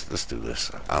right, let's do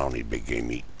this. I don't need big game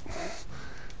meat.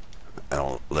 I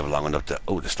don't live long enough to...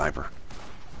 Oh, the sniper.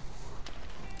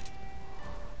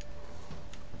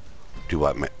 Do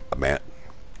what, Matt?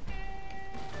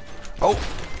 Oh!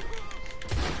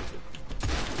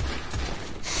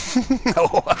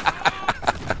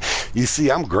 You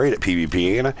see, I'm great at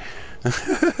PvP, ain't I?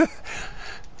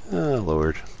 Oh,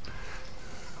 Lord.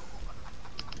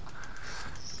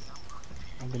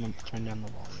 I'm gonna turn down the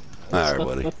volume. All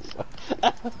right,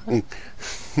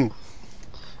 buddy.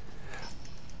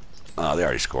 Oh, they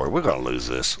already scored. We're gonna lose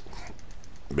this,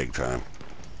 big time.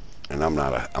 And I'm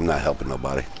not helping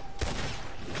nobody.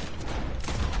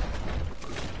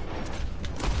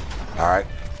 All right,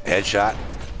 headshot.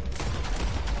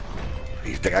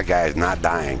 That guy is not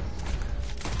dying.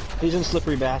 He's in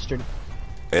Slippery Bastard.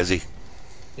 Is he?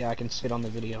 Yeah, I can see it on the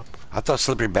video. I thought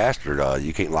Slippery Bastard,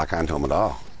 you can't lock onto him at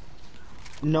all.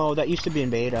 No, that used to be in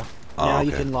beta. Oh, now okay.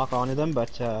 you can lock onto them, but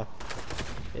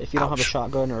if you don't have a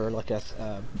shotgun or like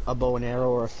a bow and arrow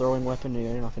or a throwing weapon,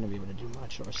 you're not going to be able to do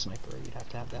much. Or a sniper, you'd have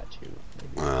to have that too.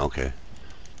 Maybe. Okay.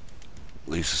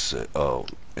 Lisa said, "Oh,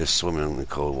 it's swimming in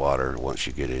cold water once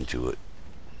you get into it.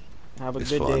 Have a It's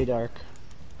good fun." day, Dark.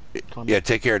 Comment. Yeah,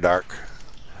 take care, Dark.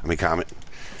 I mean, Comet.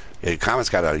 Yeah, Comet's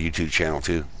got a YouTube channel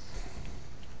too.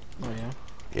 Oh yeah.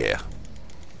 Yeah.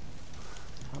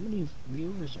 How many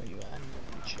viewers are you at? Let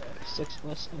me check. 6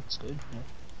 less. That's good. Yeah.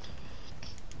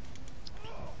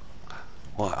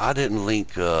 Well, I didn't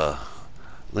link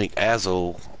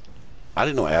Azel. I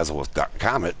didn't know Azel was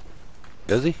Comet.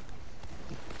 Is he?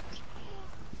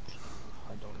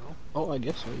 I don't know. Oh, I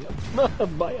guess so.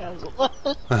 Yep. Bye, Azel.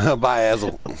 Bye,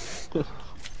 Azel.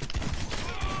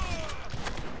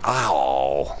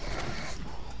 Ow.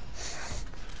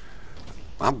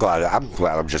 I'm glad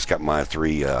I've just got my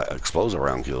 3 explosive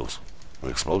round kills.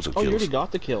 Explosive Oh, kills. you already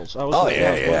got the kills. I was Oh I was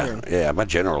yeah. wondering. Yeah, my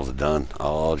generals are done.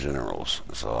 All generals.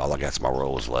 So all I got's my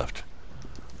rolls left.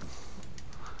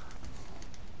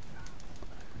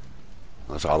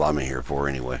 That's all I'm in here for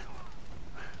anyway.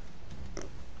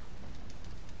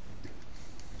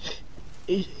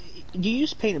 Do you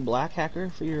use painted black,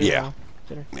 Hacker, for your Yeah.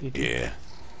 dinner? You do? Yeah.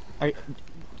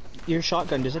 Your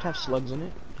shotgun, does it have slugs in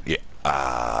it? Yeah.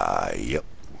 Yep.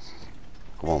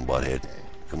 Come on, butthead.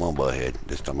 Come on, butthead.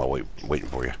 This time I'm waiting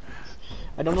for you.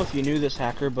 I don't know if you knew this,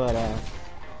 Hacker, but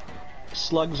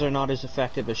slugs are not as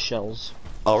effective as shells.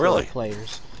 Oh, for really?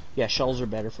 players. Yeah, shells are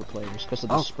better for players because of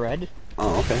the Oh. spread.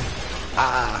 Oh, okay.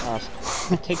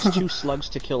 It takes 2 slugs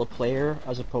to kill a player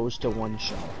as opposed to 1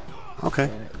 shell, Okay.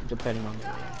 depending on the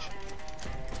range.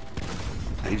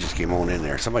 He just came on in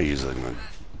there. Somebody using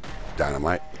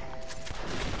dynamite.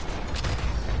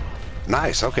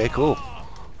 Nice. Okay, cool.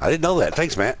 I didn't know that.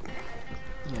 Thanks, Matt.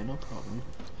 Yeah, no problem.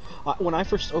 When I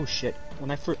first, oh shit,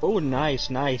 oh nice,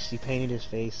 he painted his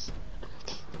face.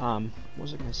 What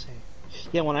was I gonna say?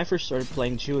 Yeah, when I first started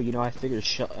playing too, you know, I figured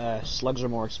slugs are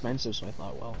more expensive, so I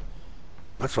thought, well,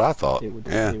 That's what I thought. they would be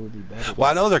better.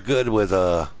 Well, I know they're good with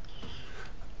I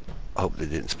hope they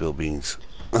didn't spill beans.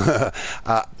 I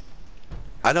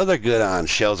know they're good on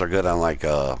shells. Are good on like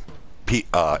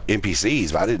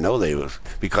NPCs, but I didn't know they was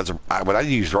because when I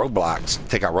use roadblocks,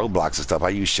 take out roadblocks and stuff. I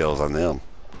use shells on them.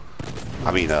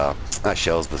 I mean, not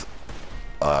shells, but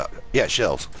yeah,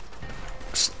 shells.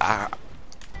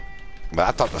 But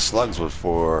I thought the slugs was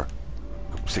for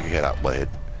stick your head out, butthead.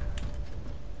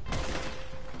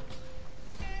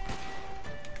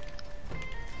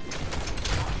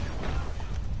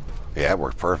 Yeah, that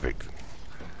worked perfect.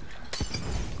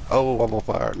 Oh, I'm on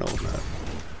fire. No, I'm not.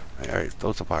 Alright,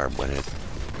 throw some fire, butthead.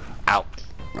 Out.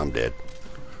 I'm dead.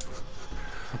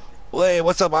 Well, hey,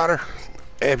 what's up, Otter?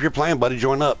 Hey, if you're playing, buddy,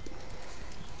 join up.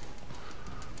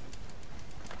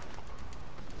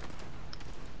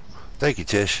 Thank you,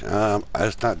 Tish.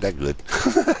 It's not that good.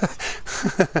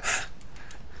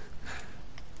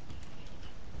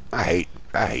 I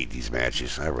hate these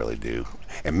matches. I really do.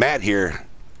 And Matt here,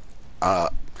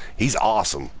 he's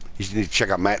awesome. You need to check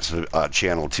out Matt's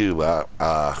channel too. I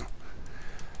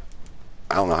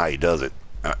don't know how he does it.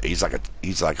 He's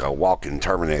like a walking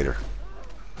Terminator.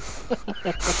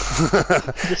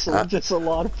 just a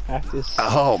lot of practice.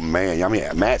 Oh man, I mean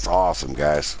Matt's awesome,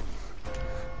 guys.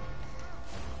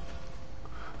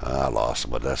 I lost,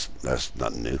 but that's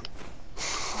nothing new.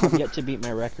 I've yet to beat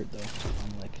my record though.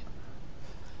 I'm like,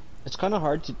 it's kind of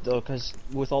hard to though, because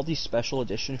with all these special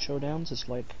edition showdowns, it's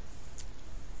like,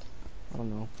 I don't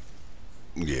know.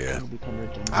 Yeah, Become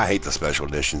redundant. I hate the special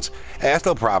editions. Hey, that's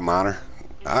no problem, Honor.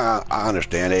 I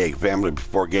understand. Hey, family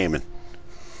before gaming.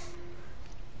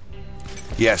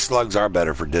 Yeah, slugs are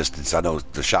better for distance. I know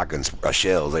the shotguns,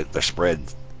 shells, they're spread.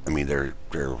 I mean, they're.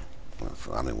 I don't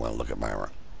even want to look at my.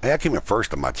 Hey, I came in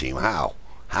first on my team. How?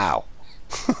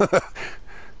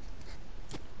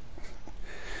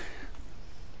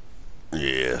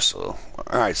 Yeah. So,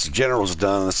 all right. So general's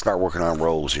done. Let's start working on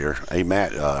roles here. Hey,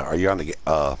 Matt, are you on the?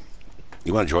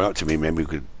 You want to join up to me? Maybe we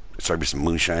could start me some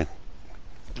moonshine.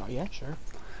 Oh yeah, sure. All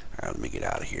right, let me get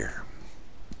out of here.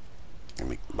 Let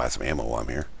me buy some ammo while I'm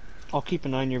here. I'll keep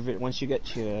an eye on your once you get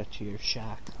to your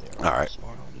shack there. All right.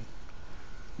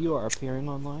 You are appearing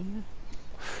online?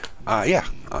 Yeah.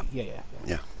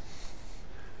 Yeah.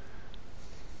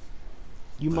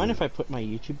 You mind if I put my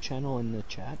YouTube channel in the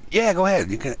chat? Yeah, go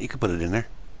ahead. You can put it in there.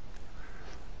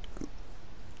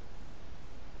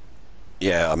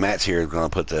 Yeah, Matt's here is going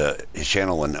to put his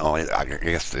channel in. Oh, I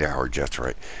guess I heard Jeff's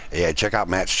right. Yeah, check out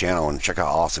Matt's channel and check how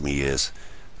awesome he is.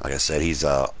 Like I said, he's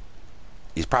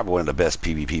probably one of the best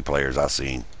PvP players I've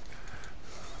seen.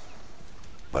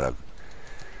 But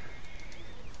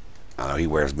I know he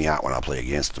wears me out when I play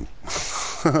against him.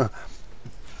 All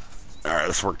right,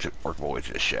 let's work my way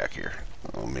to the shack here.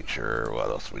 I'll make sure what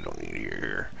else we don't need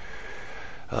here.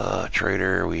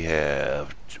 Trader, we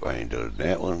have. I ain't doing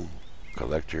that one.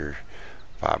 collector.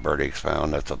 5 bird eggs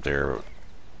found. That's up there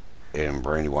in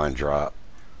Brandywine Drop.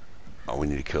 Oh, we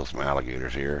need to kill some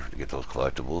alligators here to get those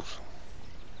collectibles.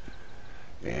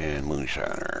 And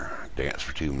Moonshiner. Dance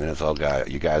for 2 minutes. Oh, God,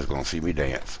 you guys are going to see me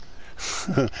dance.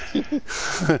 And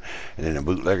then the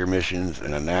bootlegger missions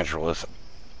and a naturalist.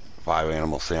 5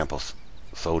 animal samples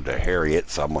sold to Harriet.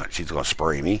 She's going to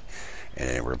spray me. And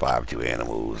then revive 2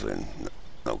 animals and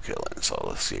no killing. So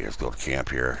let's see. Let's go to camp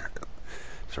here.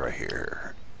 It's right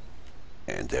here.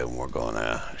 And then we're going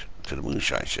to the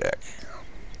Moonshine Shack.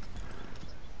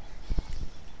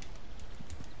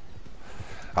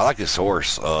 I like this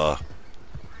horse. I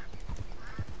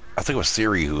think it was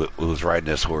Siri who was riding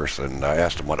this horse, and I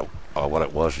asked him what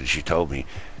it was, and she told me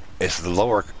it's the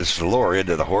lower end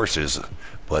of the horses,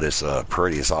 but it's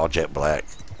pretty. It's all jet black.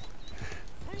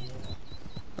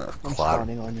 I'm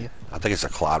spawning on you. I think it's a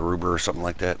Cloud Ruber or something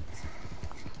like that.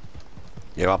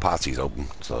 Yeah, my posse's open,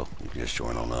 so you can just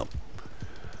join on up.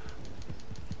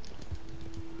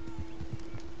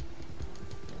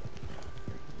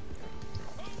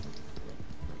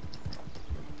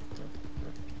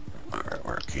 Alright,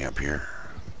 we're at camp here.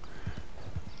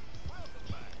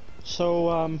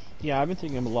 So, yeah, I've been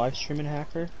thinking of a live streaming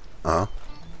hacker. Uh-huh.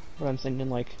 But I'm thinking,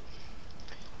 like,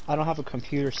 I don't have a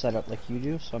computer set up like you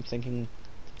do, so I'm thinking,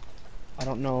 I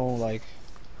don't know, like,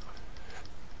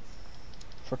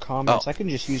 for comments, I can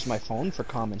just use my phone for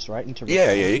comments, right? And to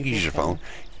yeah, you can use your phone.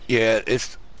 Yeah,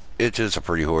 it's just a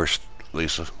pretty horse,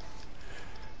 Lisa.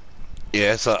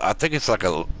 Yeah, I think it's like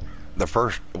the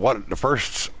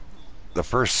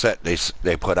first set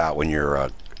they put out when you're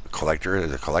a collector,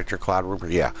 the collector Cloud Rooper.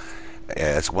 Yeah,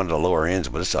 it's one of the lower ends,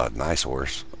 but it's a nice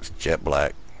horse. It's jet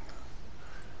black,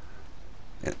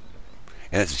 and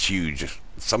it's huge.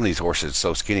 Some of these horses are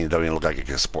so skinny they don't even look like it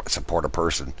can support a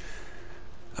person.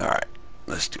 All right,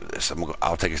 let's do this.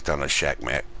 I'll take us down to the shack,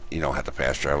 Matt. You don't have to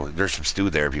fast travel. There's some stew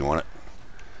there if you want it.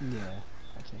 Yeah,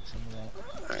 I'll take some of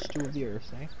that. Stew of the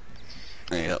earth, eh?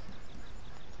 Yep.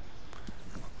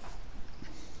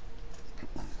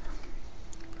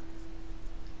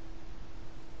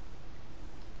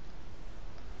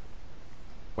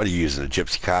 What are you using, a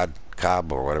gypsy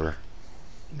cob or whatever?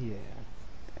 Yeah.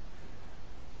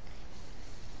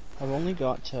 I've only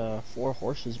got 4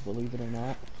 horses, believe it or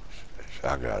not.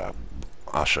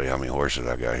 I'll show you how many horses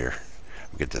I got here.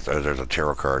 Get this. There's a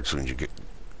tarot card as soon as you get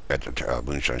at the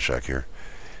Moonshine Shack here.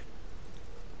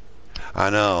 I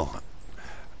know.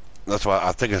 That's why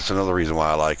I think it's another reason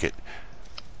why I like it.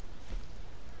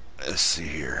 Let's see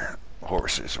here.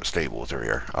 Horses, stables are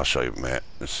here. I'll show you, Matt.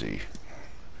 Let's see.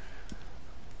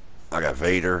 I got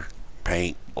Vader,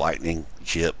 Paint, Lightning,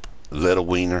 Chip, Little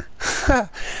Wiener,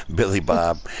 Billy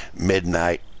Bob,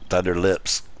 Midnight, Thunder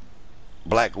Lips,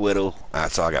 Black Widow.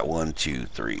 So I got 1, 2,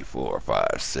 3, 4, 5,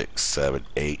 6, 7,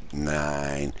 8,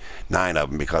 9. 9 of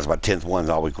them because my 10th one's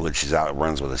always good. She's out and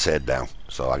runs with his head down.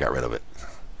 So I got rid of it.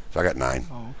 So I got 9.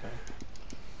 Oh, okay.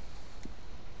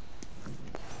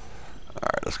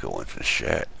 Alright, let's go into the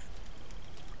shack.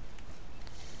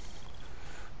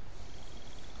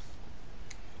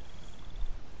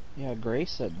 Yeah, Gray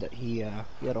said that he had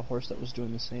a horse that was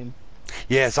doing the same.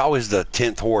 Yeah, it's always the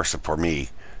 10th horse for me.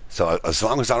 So as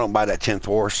long as I don't buy that 10th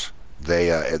horse, they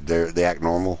act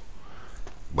normal.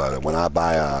 But when I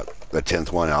buy the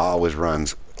 10th one, it always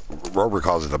runs. Rover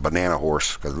calls it a banana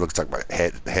horse because it looks like my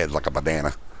head like a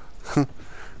banana.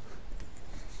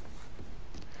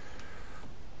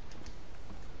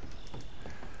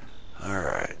 All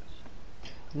right.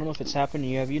 I don't know if it's happened to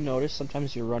you. Have you noticed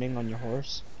sometimes you're running on your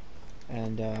horse,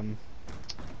 and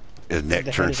His neck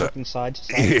the head turns is up. looking side to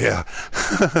side? Yeah.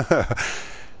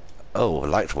 Oh, the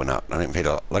lights went out. I didn't pay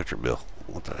the electric bill.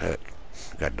 What the heck?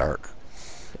 It got dark.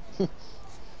 All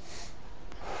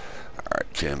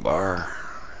right, 10 bar.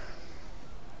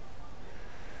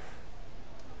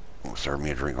 Will serve me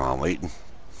a drink while I'm waiting.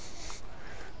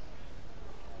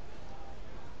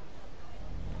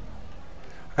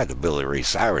 I had the Billy Ray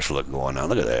Cyrus look going on.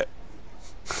 Look at that.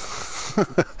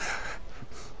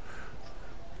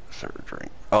 Serve a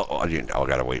drink. Oh, I didn't. Oh, I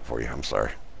gotta wait for you. I'm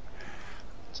sorry.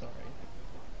 It's alright.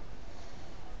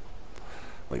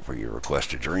 Wait for your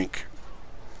request to drink.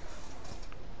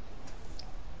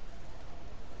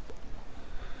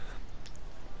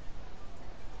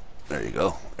 There you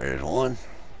go. There's one.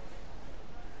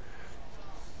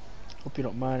 Hope you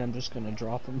don't mind. I'm just gonna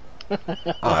drop him. Oh,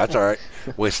 that's all right.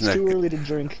 It's too early to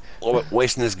drink.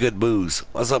 Wasting this good booze.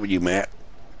 What's up with you, Matt?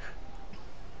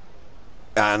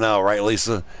 I know, right,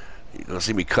 Lisa? You're gonna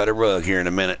see me cut a rug here in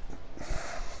a minute.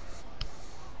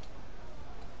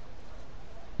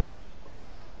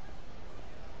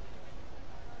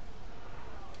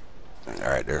 All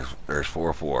right, there's There's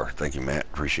 4-4. Thank you, Matt.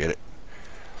 Appreciate it.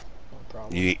 No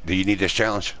problem. Do you need this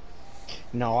challenge?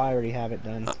 No, I already have it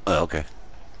done. Okay.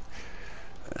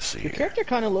 Let's see. Your Here. character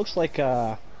kind of looks like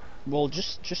well,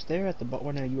 just there at the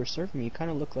when you were serving me, you kind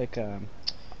of look like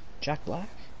Jack Black.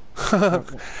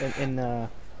 in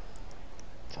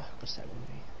fuck, what's that movie?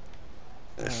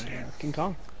 Let's see. King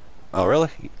Kong. Oh, really?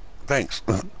 Thanks.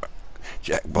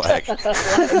 Jack Black.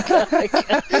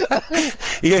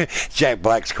 Yeah, Jack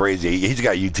Black's crazy. He's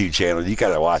got a YouTube channel. You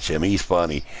gotta watch him. He's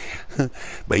funny,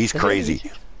 but he's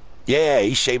crazy. Yeah,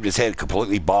 he shaved his head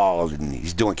completely bald, and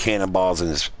he's doing cannonballs in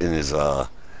his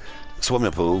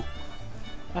swimming pool.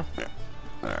 Huh.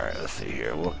 All right, let's see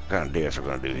here. What kind of dance we're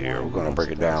gonna do here? We're gonna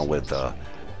break it down with the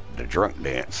drunk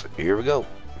dance. Here we go.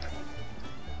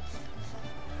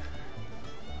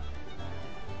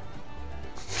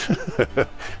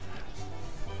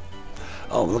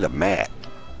 Oh, look at Matt.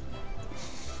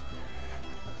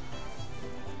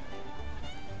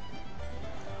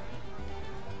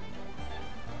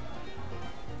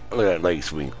 Look at that leg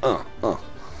swing.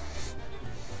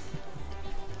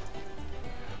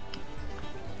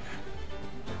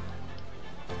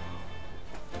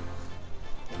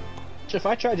 If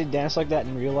I tried to dance like that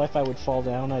in real life, I would fall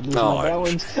down. I'd lose No, my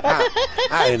balance.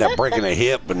 I ended up breaking a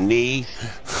hip, a knee.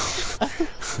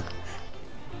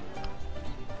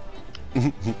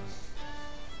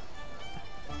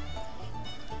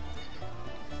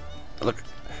 Look,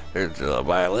 there's a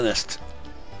violinist,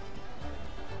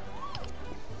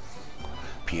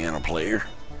 piano player.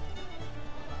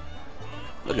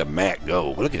 Look at Matt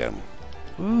go. Look at him.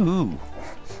 Woohoo.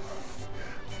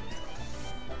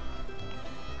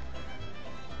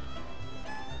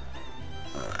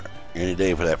 Any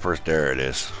day for that first dare it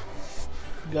is.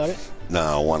 Got it?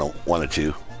 No, one or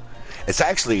two. It's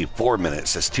actually 4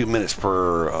 minutes. It's 2 minutes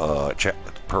per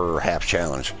per half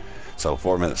challenge, so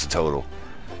 4 minutes in total.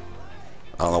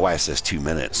 I don't know why it says 2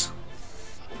 minutes.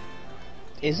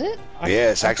 Is it?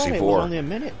 Yeah, it's I actually thought it 4. was only a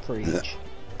minute per each.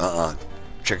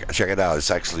 Check it out.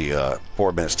 It's actually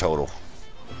 4 minutes total.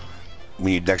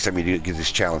 When next time you get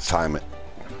this challenge, time it.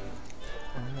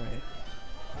 Alright.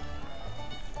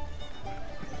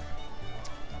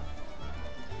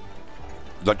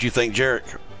 Don't you think,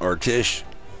 Jarek or Tish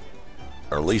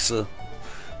or Lisa?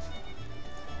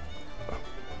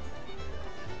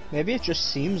 Maybe it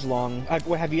just seems long.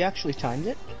 Have you actually timed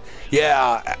it?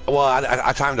 Yeah. Well,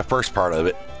 I timed the first part of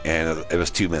it, and it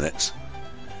was 2 minutes.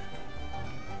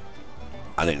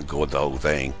 I didn't go with the whole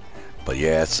thing, but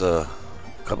yeah, it's a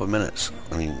couple of minutes.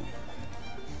 I mean,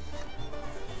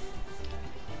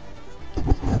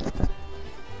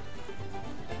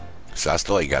 so I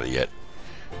still ain't got it yet.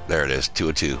 There it is, 2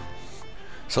 of 2.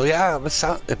 So yeah,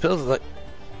 it feels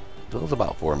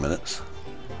about 4 minutes.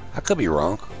 I could be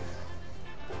wrong.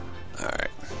 All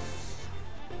right,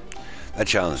 that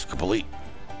challenge is complete.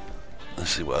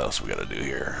 Let's see what else we got to do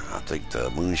here. I think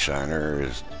the moonshiner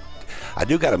is. I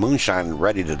do got a moonshine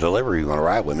ready to deliver. You want to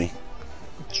ride with me?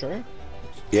 Sure.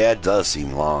 Yeah, it does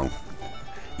seem long.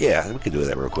 Yeah, we can do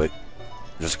that real quick.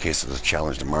 Just in case there's a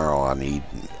challenge tomorrow, I'll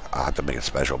have to make a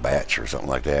special batch or something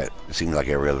like that. It seems like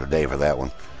every other day for that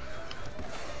one.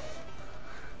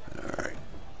 All right.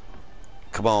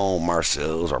 Come on,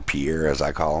 Marcel's, or Pierre, as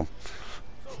I call him.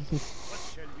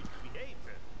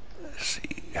 Let's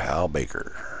see. Hal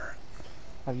Baker.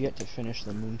 I've yet to finish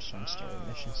the Moonstone Story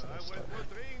missions that I started.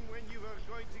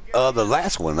 The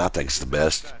last one I think is the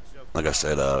best. Like I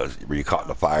said, where you caught in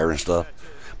the fire and stuff.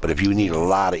 But if you need a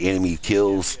lot of enemy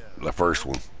kills, the first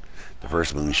one, the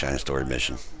first Moonshine Story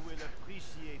mission.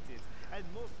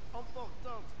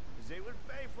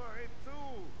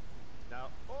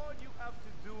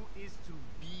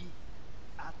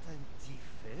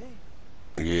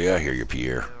 Yeah, I hear you,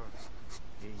 Pierre.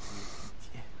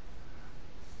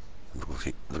 Look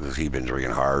like he's been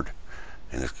drinking hard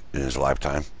in his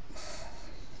lifetime.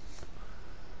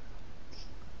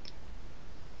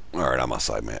 All right, I'm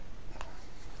outside, Matt.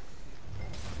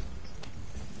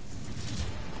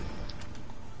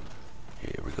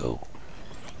 Here we go.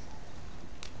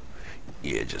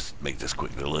 Yeah, just make this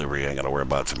quick delivery. I ain't got to worry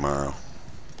about it tomorrow.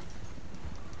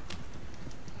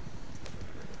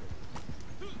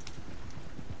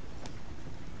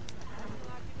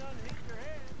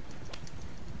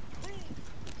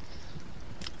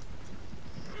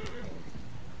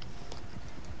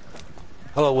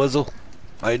 Hello, Wizzle.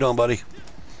 How you doing, buddy?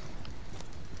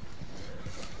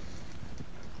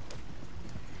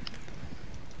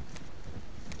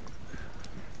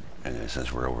 And then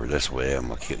since we're over this way, I'm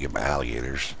gonna get my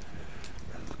alligators.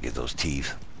 Get those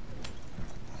teeth.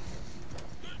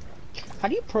 How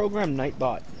do you program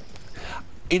Nightbot?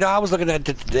 You know, I was looking at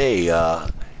it today.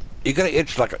 You gotta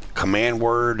enter like a command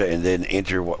word and then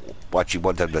enter what you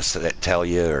want them to tell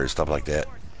you or stuff like that.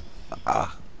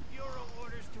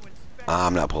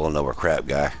 I'm not pulling over crap,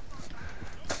 guy.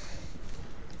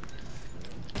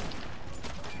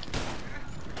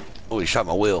 Oh, he shot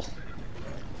my wheel.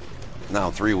 Now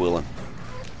I'm three-wheeling.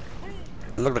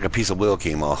 It looked like a piece of wheel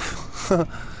came off.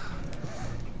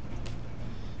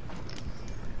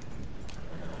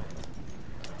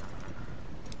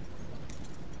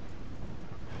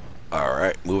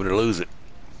 Alright, move it or lose it.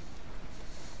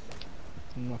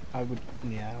 No, I would,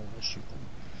 yeah, I don't want to shoot them.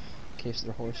 In case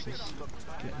their horses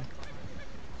get me.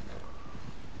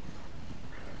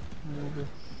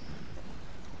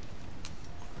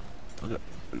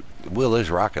 The wheel is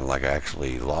rocking like I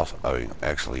actually lost, I mean,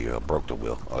 actually broke the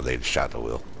wheel. Or they shot the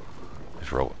wheel.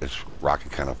 It's rocking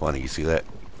kind of funny. You see that?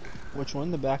 Which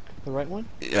one? The back, the right one?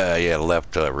 Yeah,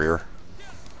 left rear.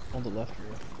 On the left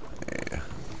rear. Yeah.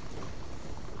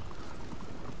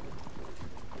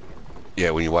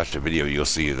 Yeah, when you watch the video, you'll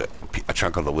see that a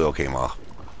chunk of the wheel came off.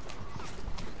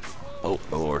 Oh,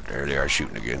 Lord, there they are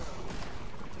shooting again.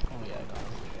 Oh yeah, I got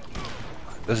him.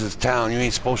 This is town. You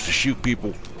ain't supposed to shoot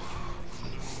people.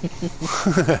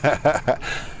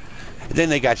 And then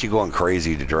they got you going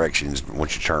crazy the directions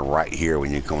once you turn right here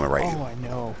when you're coming right. Oh, I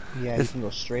know. Yeah, you can go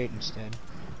straight instead.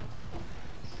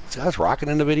 See how it's rocking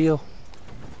in the video?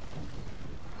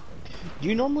 Do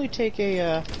you normally take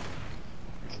a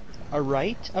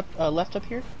right up, left up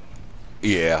here?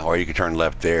 Yeah, or you can turn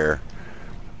left there.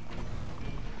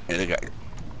 And they got.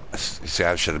 See,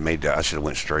 I should have made that. I should have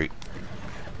went straight.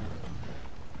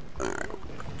 All right,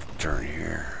 turn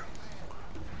here.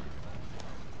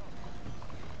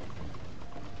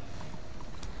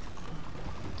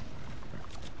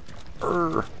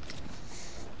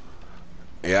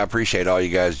 Yeah, I appreciate all you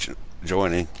guys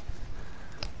joining.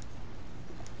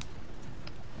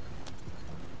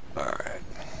 Alright.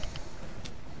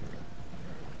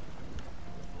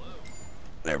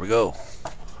 There we go.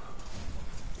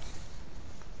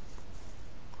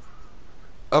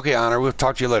 Okay, Honor, we'll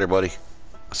talk to you later, buddy.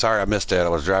 Sorry I missed that. I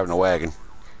was driving a wagon.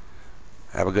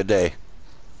 Have a good day.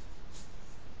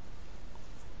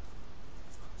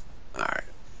 Alright.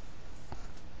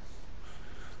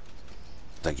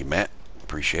 Thank you, Matt.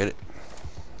 Appreciate it.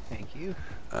 Thank you.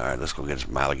 All right, let's go get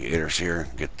some alligators here.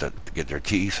 Get their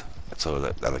teeth, so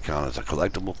that'll count as a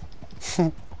collectible.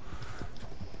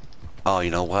 Oh,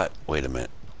 you know what? Wait a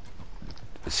minute.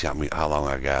 Let's see how long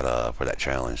I got for that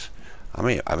challenge. I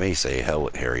may say hell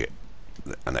with Harriet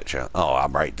on that challenge. Oh,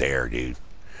 I'm right there, dude.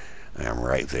 I'm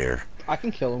right there. I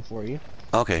can kill him for you.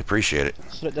 Okay, appreciate it.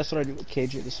 So that's what I did with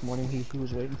KJ this morning. He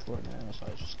was waiting for it, man, so I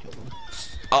just killed him.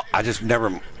 Oh, I just never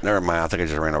mind. I think I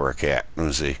just ran over a cat. Let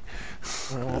me see.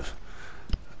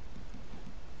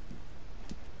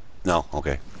 No,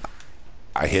 okay.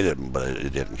 I hit him, but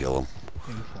it didn't kill him.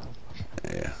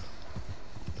 Yeah.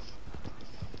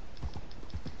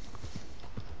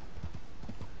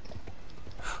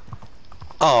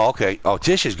 Oh, okay. Oh,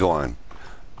 Tish is going.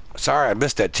 Sorry, I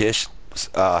missed that, Tish.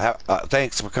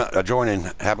 Thanks for joining.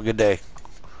 Have a good day.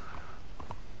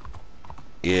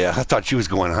 Yeah, I thought she was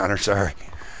going on her. Sorry.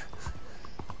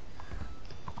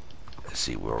 Let's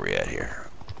see where we're at here.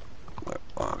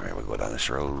 Okay, we go down this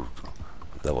road.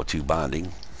 Level 2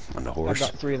 bonding on the horse.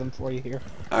 I've got 3 of them for you here.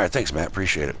 All right, thanks, Matt.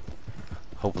 Appreciate it.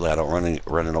 Hopefully, I don't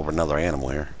running over another animal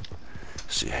here.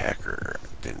 Let's see, hacker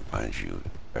didn't find you.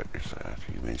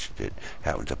 You mentioned it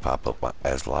happened to pop up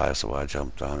as live, so I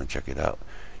jumped on and checked it out.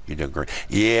 You're doing great.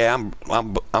 Yeah,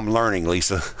 I'm learning,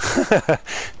 Lisa.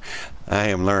 I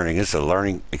am learning. It's a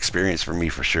learning experience for me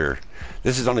for sure.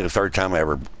 This is only the 3rd time I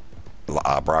ever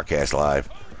broadcast live.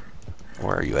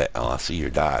 Where are you at? Oh, I see your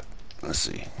dot. Let's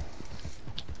see.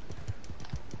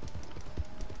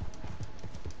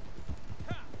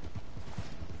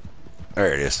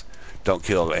 There it is. Don't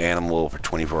kill an animal for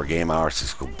 24 game hours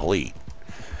is complete.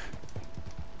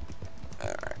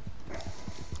 Alright.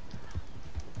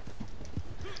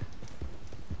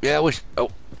 Yeah,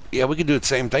 we can do the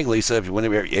same thing, Lisa. If you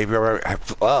ever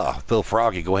feel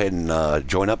froggy, go ahead and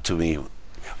join up to me.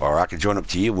 Or I can join up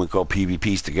to you and we go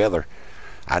PvPs together.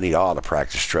 I need all the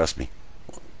practice, trust me.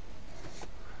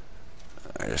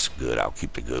 Alright, that's good. I'll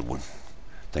keep the good one.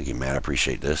 Thank you, man. I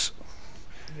appreciate this.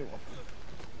 You're welcome.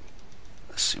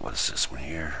 Let's see, what is this one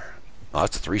here? Oh,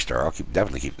 it's a 3-star. I'll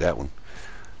definitely keep that one.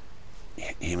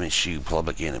 Him and Shoe,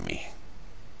 public enemy.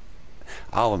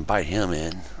 I'll invite him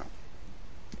in,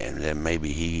 and then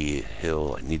maybe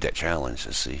he'll need that challenge.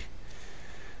 Let's see.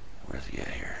 Where's he at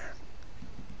here?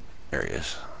 There he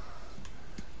is.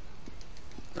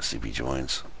 Let's see if he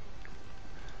joins.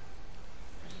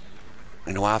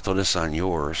 You know, I'll throw this on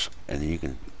yours, and then you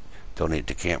can donate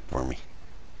to camp for me.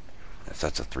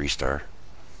 That's a 3-star.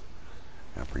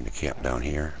 I'll bring the camp down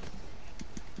here.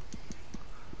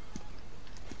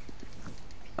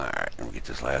 Alright, and we get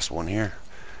this last one here.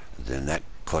 Then that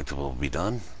collectible will be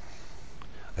done.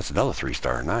 That's another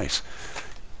 3-star. Nice.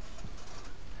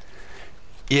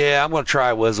 Yeah, I'm going to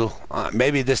try Wizzle.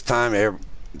 Maybe this time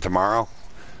tomorrow.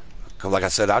 Because like I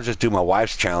said, I'll just do my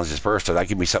wife's challenges first, so that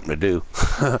give me something to do.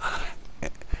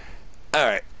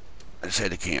 Alright. Let's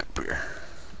head to camp here.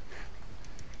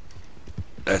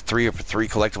 Three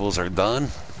collectibles are done.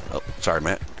 Oh, sorry,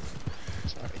 Matt.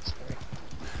 Sorry.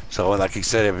 So, like I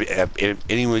said, if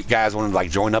any of you guys want to like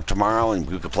join up tomorrow and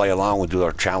we could play along, we'll do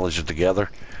our challenges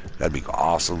together. That'd be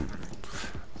awesome.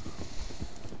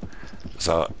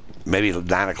 So, maybe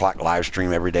 9 o'clock live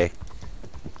stream every day.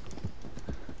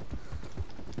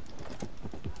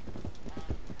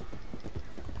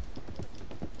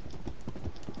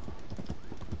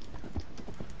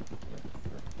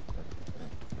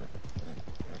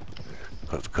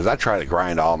 Because I try to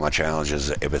grind all my challenges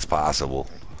if it's possible.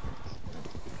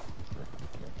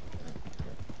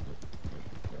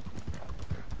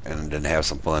 And then have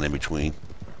some fun in between.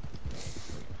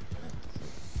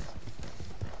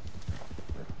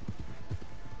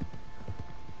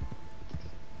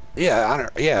 Yeah,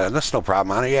 that's no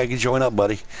problem, Honor. Yeah, you can join up,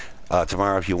 buddy.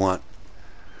 Tomorrow if you want.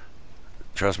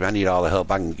 Trust me, I need all the help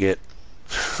I can get.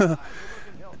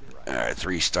 Alright,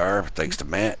 3-star. Thanks to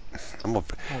Matt.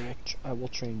 I will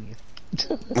train you.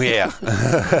 Yeah.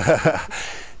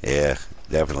 Yeah,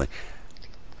 definitely.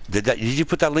 Did you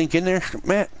put that link in there,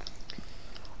 Matt?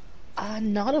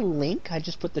 Not a link. I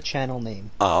just put the channel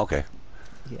name. Oh, okay.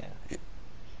 Yeah.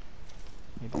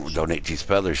 I'm gonna donate these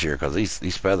feathers here because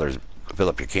these feathers fill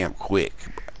up your camp quick.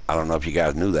 I don't know if you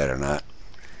guys knew that or not.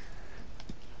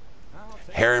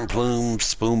 Heron plumes,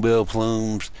 spoonbill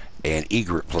plumes, and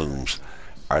egret plumes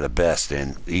are the best.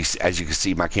 And as you can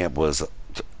see, my camp was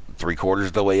 3/4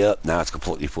 of the way up. Now it's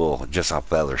completely full, just on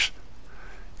feathers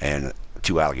and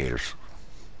 2 alligators.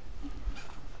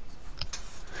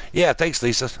 Yeah, thanks,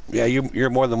 Lisa. Yeah, you're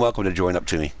more than welcome to join up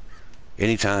to me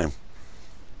anytime.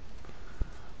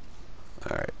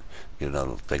 All right, get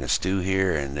another thing of stew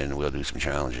here, and then we'll do some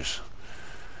challenges.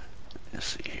 Let's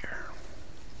see here.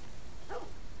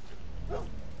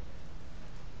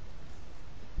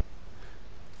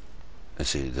 Let's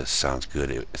see, this sounds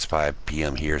good. It's 5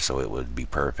 p.m. here, so it would be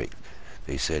perfect.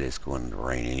 They said it's going to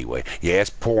rain anyway. Yeah, it's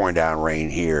pouring down rain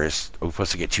here. We're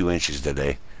supposed to get 2 inches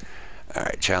today.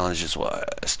 Alright, challenges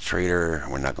was trader.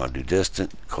 We're not going to do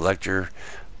distant. Collector.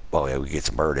 Well, yeah, we get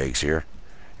some bird eggs here.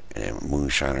 And then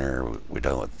moonshiner. We're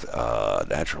done with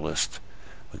naturalist.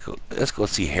 Let's go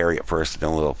see Harriet first, and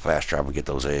then we'll fast travel and get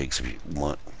those eggs if you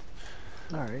want.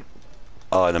 Alright.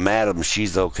 And the madam,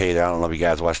 she's located. I don't know if you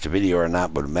guys watched the video or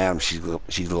not, but the madam,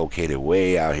 she's located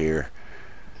way out here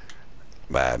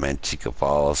by Manteca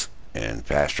Falls, and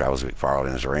fast travels to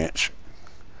McFarland's ranch.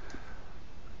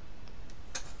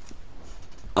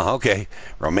 Oh, okay,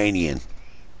 Romanian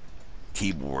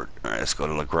keyboard. All right, let's go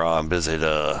to LaCroix and visit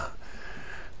the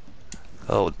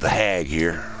hag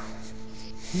here.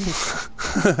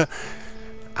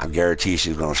 I guarantee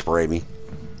she's gonna spray me.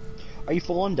 Are you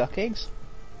full on duck eggs?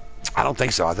 I don't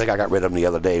think so. I think I got rid of them the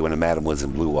other day when the madam was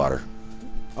in Blue Water.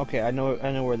 Okay, I know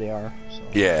where they are. So.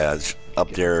 Yeah, it's up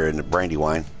there in the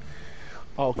Brandywine.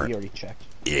 Oh, okay, you already checked.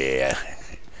 Yeah,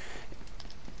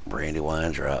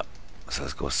 Brandywines are up. So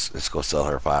let's go sell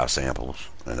her 5 samples,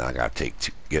 and then I gotta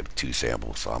get 2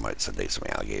 samples. So I might sedate some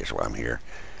alligators while I'm here,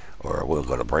 or we'll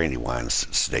go to Brandywine and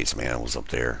sedate some animals up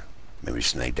there. Maybe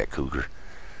snake that cougar.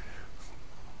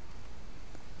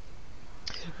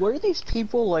 What are these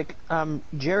people like?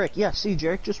 Jarek. Yeah, see,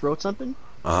 Jarek just wrote something.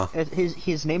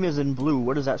 His name is in blue.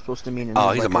 What is that supposed to mean? And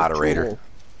he's like a moderator.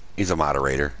 He's a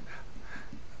moderator.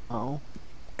 Oh.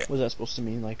 What is that supposed to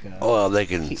mean? Like, well, they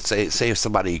can say if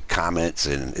somebody comments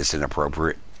and it's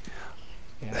inappropriate,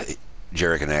 yeah.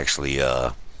 Jared can actually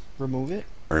remove it,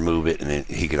 and then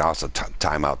he can also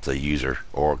time out the user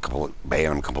or ban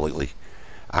them completely.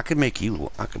 I could make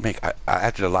you.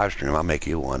 After the live stream, I'll make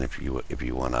you one if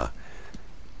you wanna.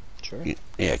 Sure.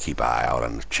 Yeah, keep an eye out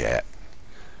on the chat.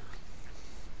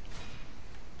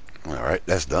 All right,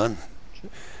 that's done. Sure.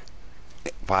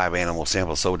 5 animal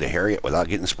samples sold to Harriet without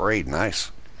getting sprayed.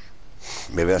 Nice.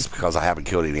 Maybe that's because I haven't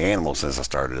killed any animals since I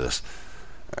started this.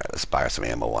 All right, let's buy some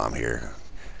ammo while I'm here.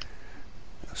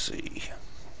 Let's see.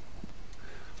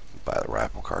 Buy the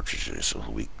rifle cartridges.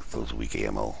 Those weak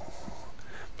ammo.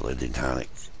 Blending tonic.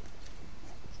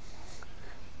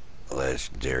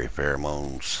 Legendary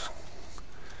pheromones.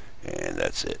 And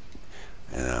that's it.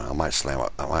 And I might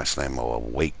slam a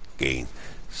weight gain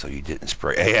so you didn't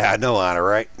spray. Yeah, I know, Anna,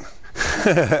 right?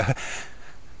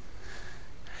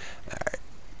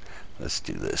 Let's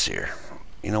do this here.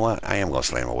 You know what? I am going to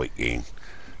slam a weight gain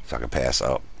so I can pass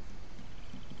up.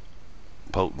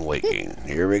 Potent weight gain.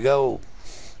 Here we go.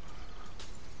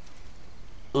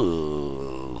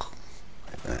 Ooh.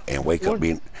 And wake up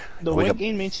being... The wake weight up,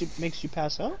 gain makes you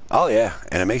pass out? oh, yeah.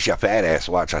 And it makes you a fat ass.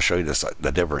 Watch, I'll show you this,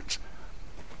 the difference.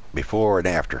 Before and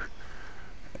after.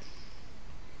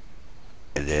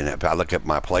 And then if I look at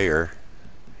my player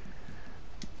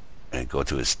and go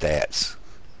to his stats,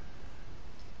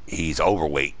 he's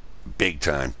overweight. Big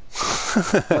time.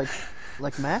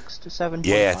 like maxed to 7.5?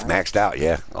 Yeah, it's maxed out,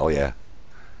 yeah. Oh, yeah.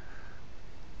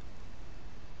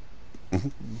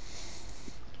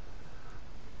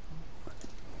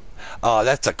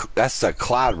 That's a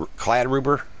clad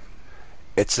ruber.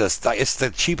 It's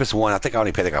the cheapest one. I think I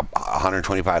only paid like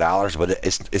 $125, but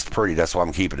it's pretty. That's why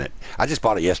I'm keeping it. I just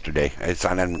bought it yesterday.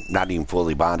 I'm not even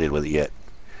fully bonded with it yet.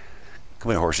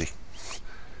 Come here, horsey.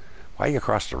 Why are you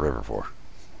across the river for?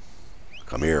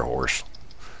 Come here, horse.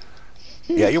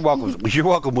 Yeah, you're welcome. You're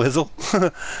welcome, Wizzle.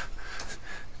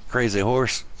 Crazy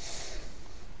horse.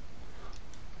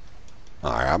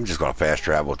 All right, I'm just gonna fast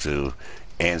travel to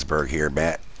Ansburg here,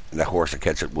 Matt. And that horse will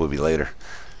catch up with me later.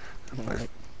 Right.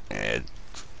 And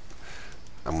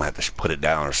I'm gonna have to put it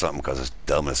down or something because it's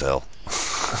dumb as hell.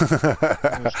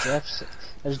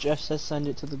 As Jeff says, send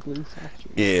it to the glue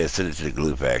factory. Yeah, send it to the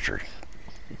glue factory.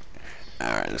 All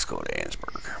right, let's go to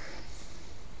Ansburg.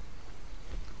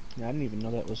 Yeah, I didn't even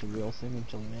know that was a real thing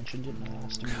until you mentioned it in the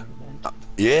last event.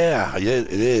 Yeah, it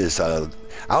is. I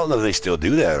don't know if they still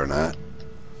do that or not.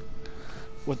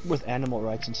 With animal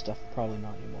rights and stuff, probably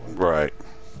not anymore. Right.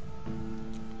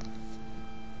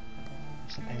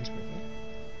 Some Ansburg, eh?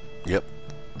 Yep.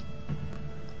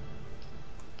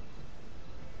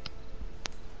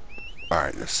 All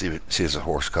right, let's see if the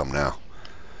horse come now.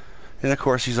 And of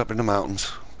course, he's up in the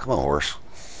mountains. Come on, horse.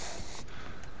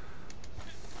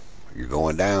 You're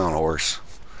going down, horse.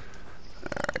 All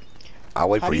right. I'll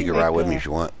wait for you to ride with me if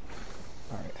you want.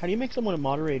 All right. How do you make someone a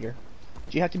moderator?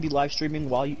 Do you have to be live streaming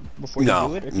before you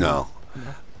do it? No.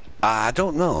 I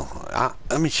don't know.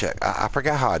 Let me check. I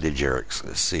forgot how I did Jarek's.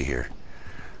 Let's see here.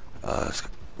 Let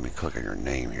me click on your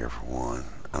name here for one.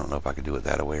 I don't know if I can do it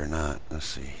that way or not. Let's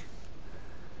see.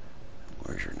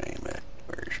 Where's your name at?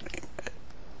 Where's your name at?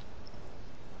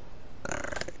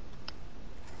 Alright.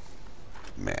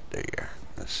 Matt, there you are.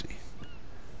 Let's see.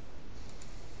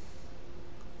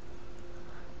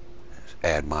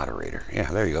 Add moderator.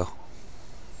 Yeah, there you go.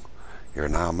 You're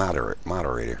now a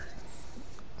moderator.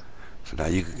 So now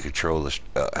you can control the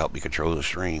help me control the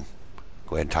stream.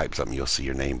 Go ahead and type something. You'll see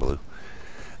your name blue.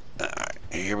 All right,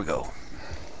 here we go.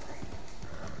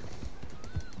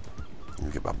 Let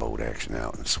me get my boat action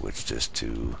out and switch this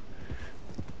to.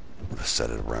 Let's set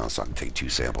it around so I can take 2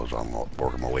 samples. I'm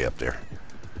working my way up there.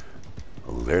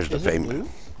 Oh, there's the famous.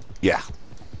 Yeah.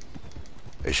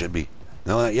 It should be.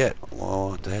 No, not yet.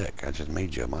 Well, what the heck? I just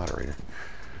made you a moderator.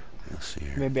 Let's see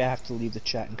here. Maybe I have to leave the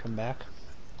chat and come back.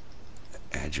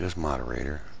 Add you as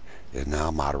moderator. Is now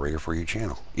a moderator for your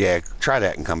channel. Yeah, try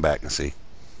that and come back and see.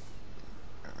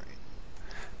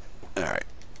 Alright.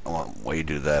 Well, while you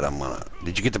do that, I'm gonna...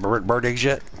 Did you get the bird eggs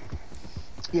yet?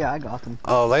 Yeah, I got them.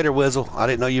 Oh, later, Wizzle. I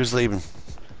didn't know you was leaving.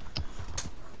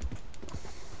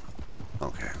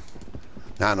 Okay.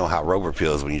 Now I know how Rover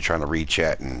feels when you're trying to read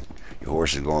chat and your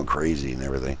horse is going crazy and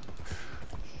everything.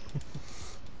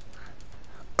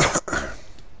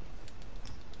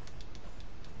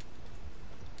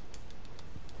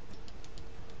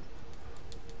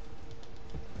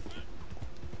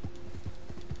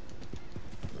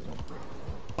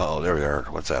 Oh, there we are.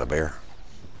 What's that, a bear?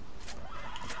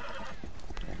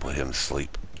 We'll put him to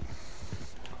sleep.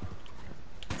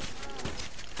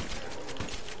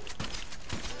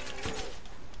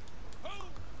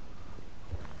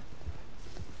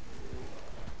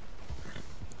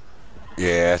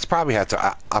 Yeah, it's probably have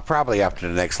to. I'll probably after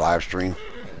the next live stream,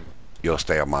 you'll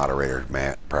stay a moderator,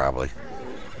 Matt. Probably.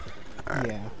 All right.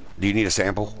 Yeah. Do you need a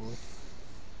sample?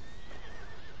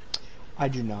 I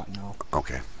do not know.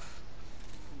 Okay.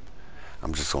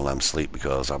 I'm just gonna let him sleep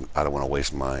because I don't want to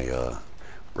waste my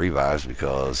revives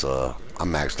because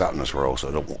I'm maxed out in this role, so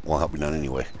it won't help me none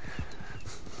anyway.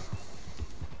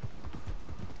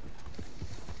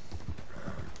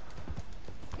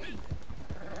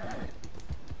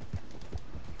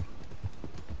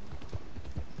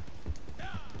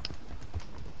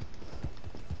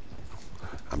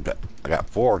 I got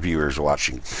 4 viewers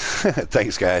watching.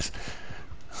 Thanks, guys.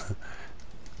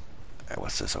 Hey,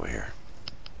 what's this over here?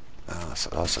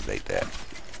 I'll sedate that.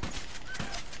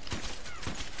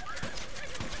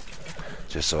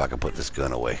 Just so I can put this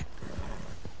gun away.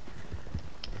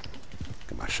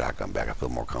 shotgun back. I feel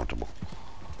more comfortable.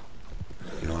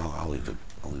 You know, I'll leave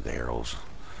the arrows.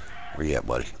 Where you at,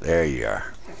 buddy? There you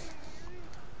are.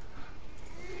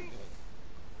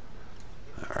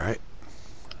 All right.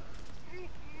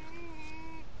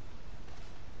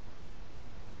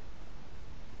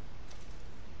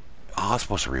 Oh, I was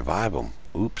supposed to revive them.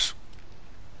 Oops.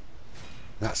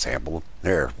 Not sample them.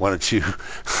 There, one or two.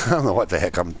 I don't know what the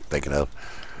heck I'm thinking of.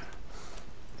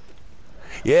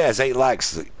 Yeah, it's 8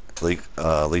 likes,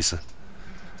 Lisa.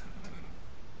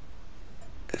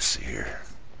 Let's see here.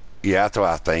 Yeah, that's what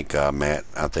I think, Matt.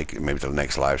 I think maybe the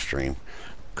next live stream.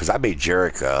 Because I made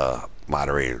Jarek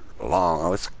moderator long.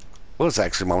 Oh, it was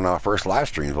actually one of our first live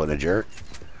streams, wasn't it, Jarek?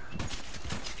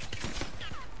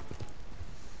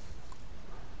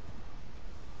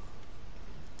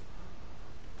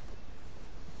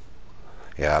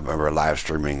 Yeah, I remember live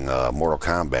streaming Mortal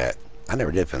Kombat. I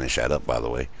never did finish that up, by the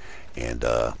way. And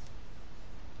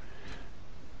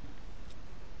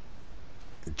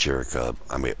Jarek,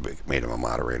 I made him a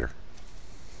moderator.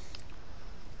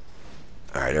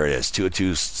 All right, there it is.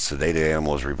 202 sedated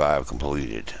animals revived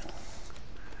completed.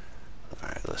 All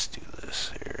right, let's do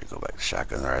this. Here, go back to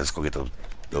shotgun. All right, let's go get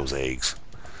those eggs.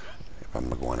 If I'm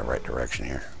going the right direction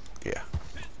here. Yeah.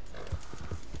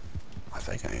 I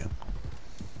think I am.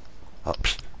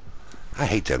 Oops. I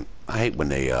hate them. I hate when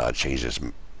they change this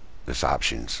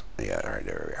options. Yeah, all right,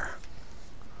 there we are.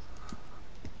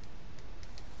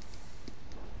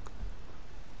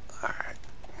 All right.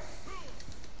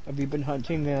 Have you been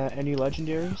hunting any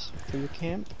legendaries for your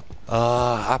camp?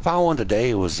 I found one today.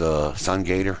 It was Sun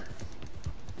Gator,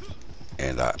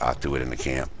 and I threw it in the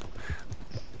camp.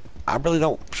 I really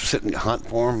don't sit and hunt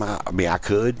for them. I mean, I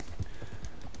could,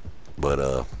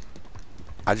 but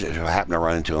I just, if I happen to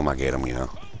run into them, I get them. You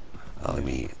know. Let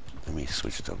me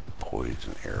switch to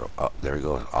poison arrow. Oh, there we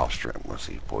go. Off strip. Let's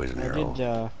see, poison arrow. I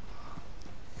did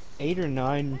 8 or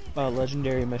 9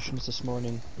 legendary missions this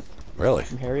morning. Really?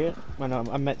 From Harriet. When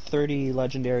I'm at 30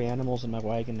 legendary animals in my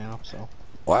wagon now. So.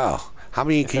 Wow. How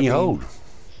many can you hold?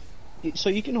 So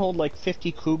you can hold like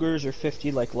 50 cougars or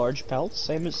 50 like large pelts,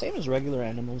 same as regular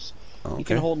animals. Okay. You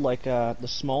can hold like the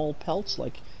small pelts,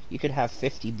 like you could have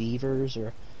 50 beavers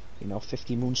or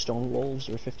 50 moonstone wolves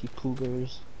or 50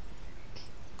 cougars.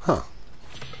 Huh.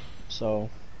 So,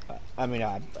 I mean,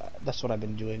 that's what I've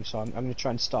been doing. So I'm gonna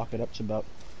try and stock it up to about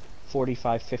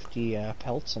 45, 50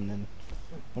 pelts, and then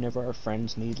whenever our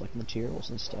friends need like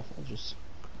materials and stuff, I'll just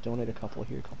donate a couple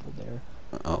here, a couple there.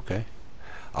 Okay.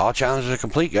 All challenges are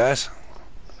complete, guys.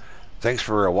 Thanks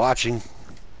for watching,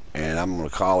 and I'm going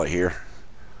to call it here.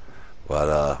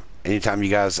 But anytime you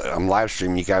guys, I'm live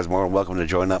streaming, you guys are more than welcome to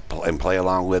join up and play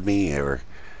along with me, or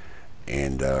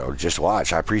just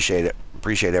watch. I appreciate it.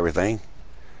 Appreciate everything.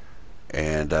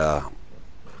 And I'll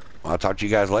talk to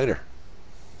you guys later.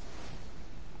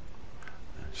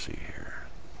 Let's see here.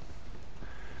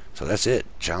 So that's it.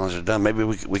 Challenges are done. Maybe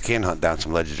we can hunt down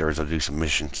some legendaries or do some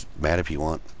missions, Matt, if you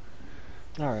want.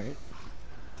 Alright.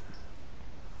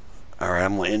 Alright,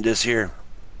 I'm going to end this here.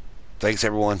 Thanks,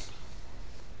 everyone.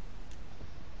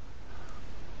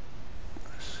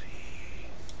 Let's see.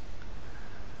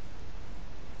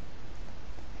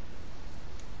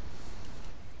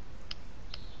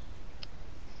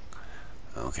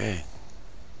 Okay.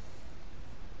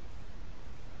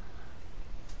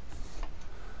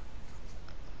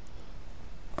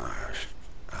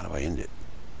 How do I end it?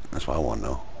 That's what I want to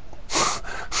know.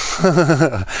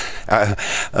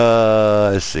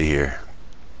 Let's see here.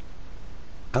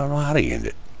 I don't know how to end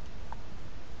it.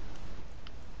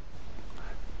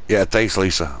 Yeah, thanks,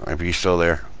 Lisa, if you're still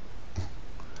there.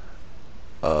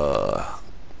 Alright.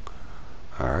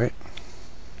 I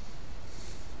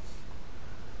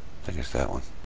think it's that one.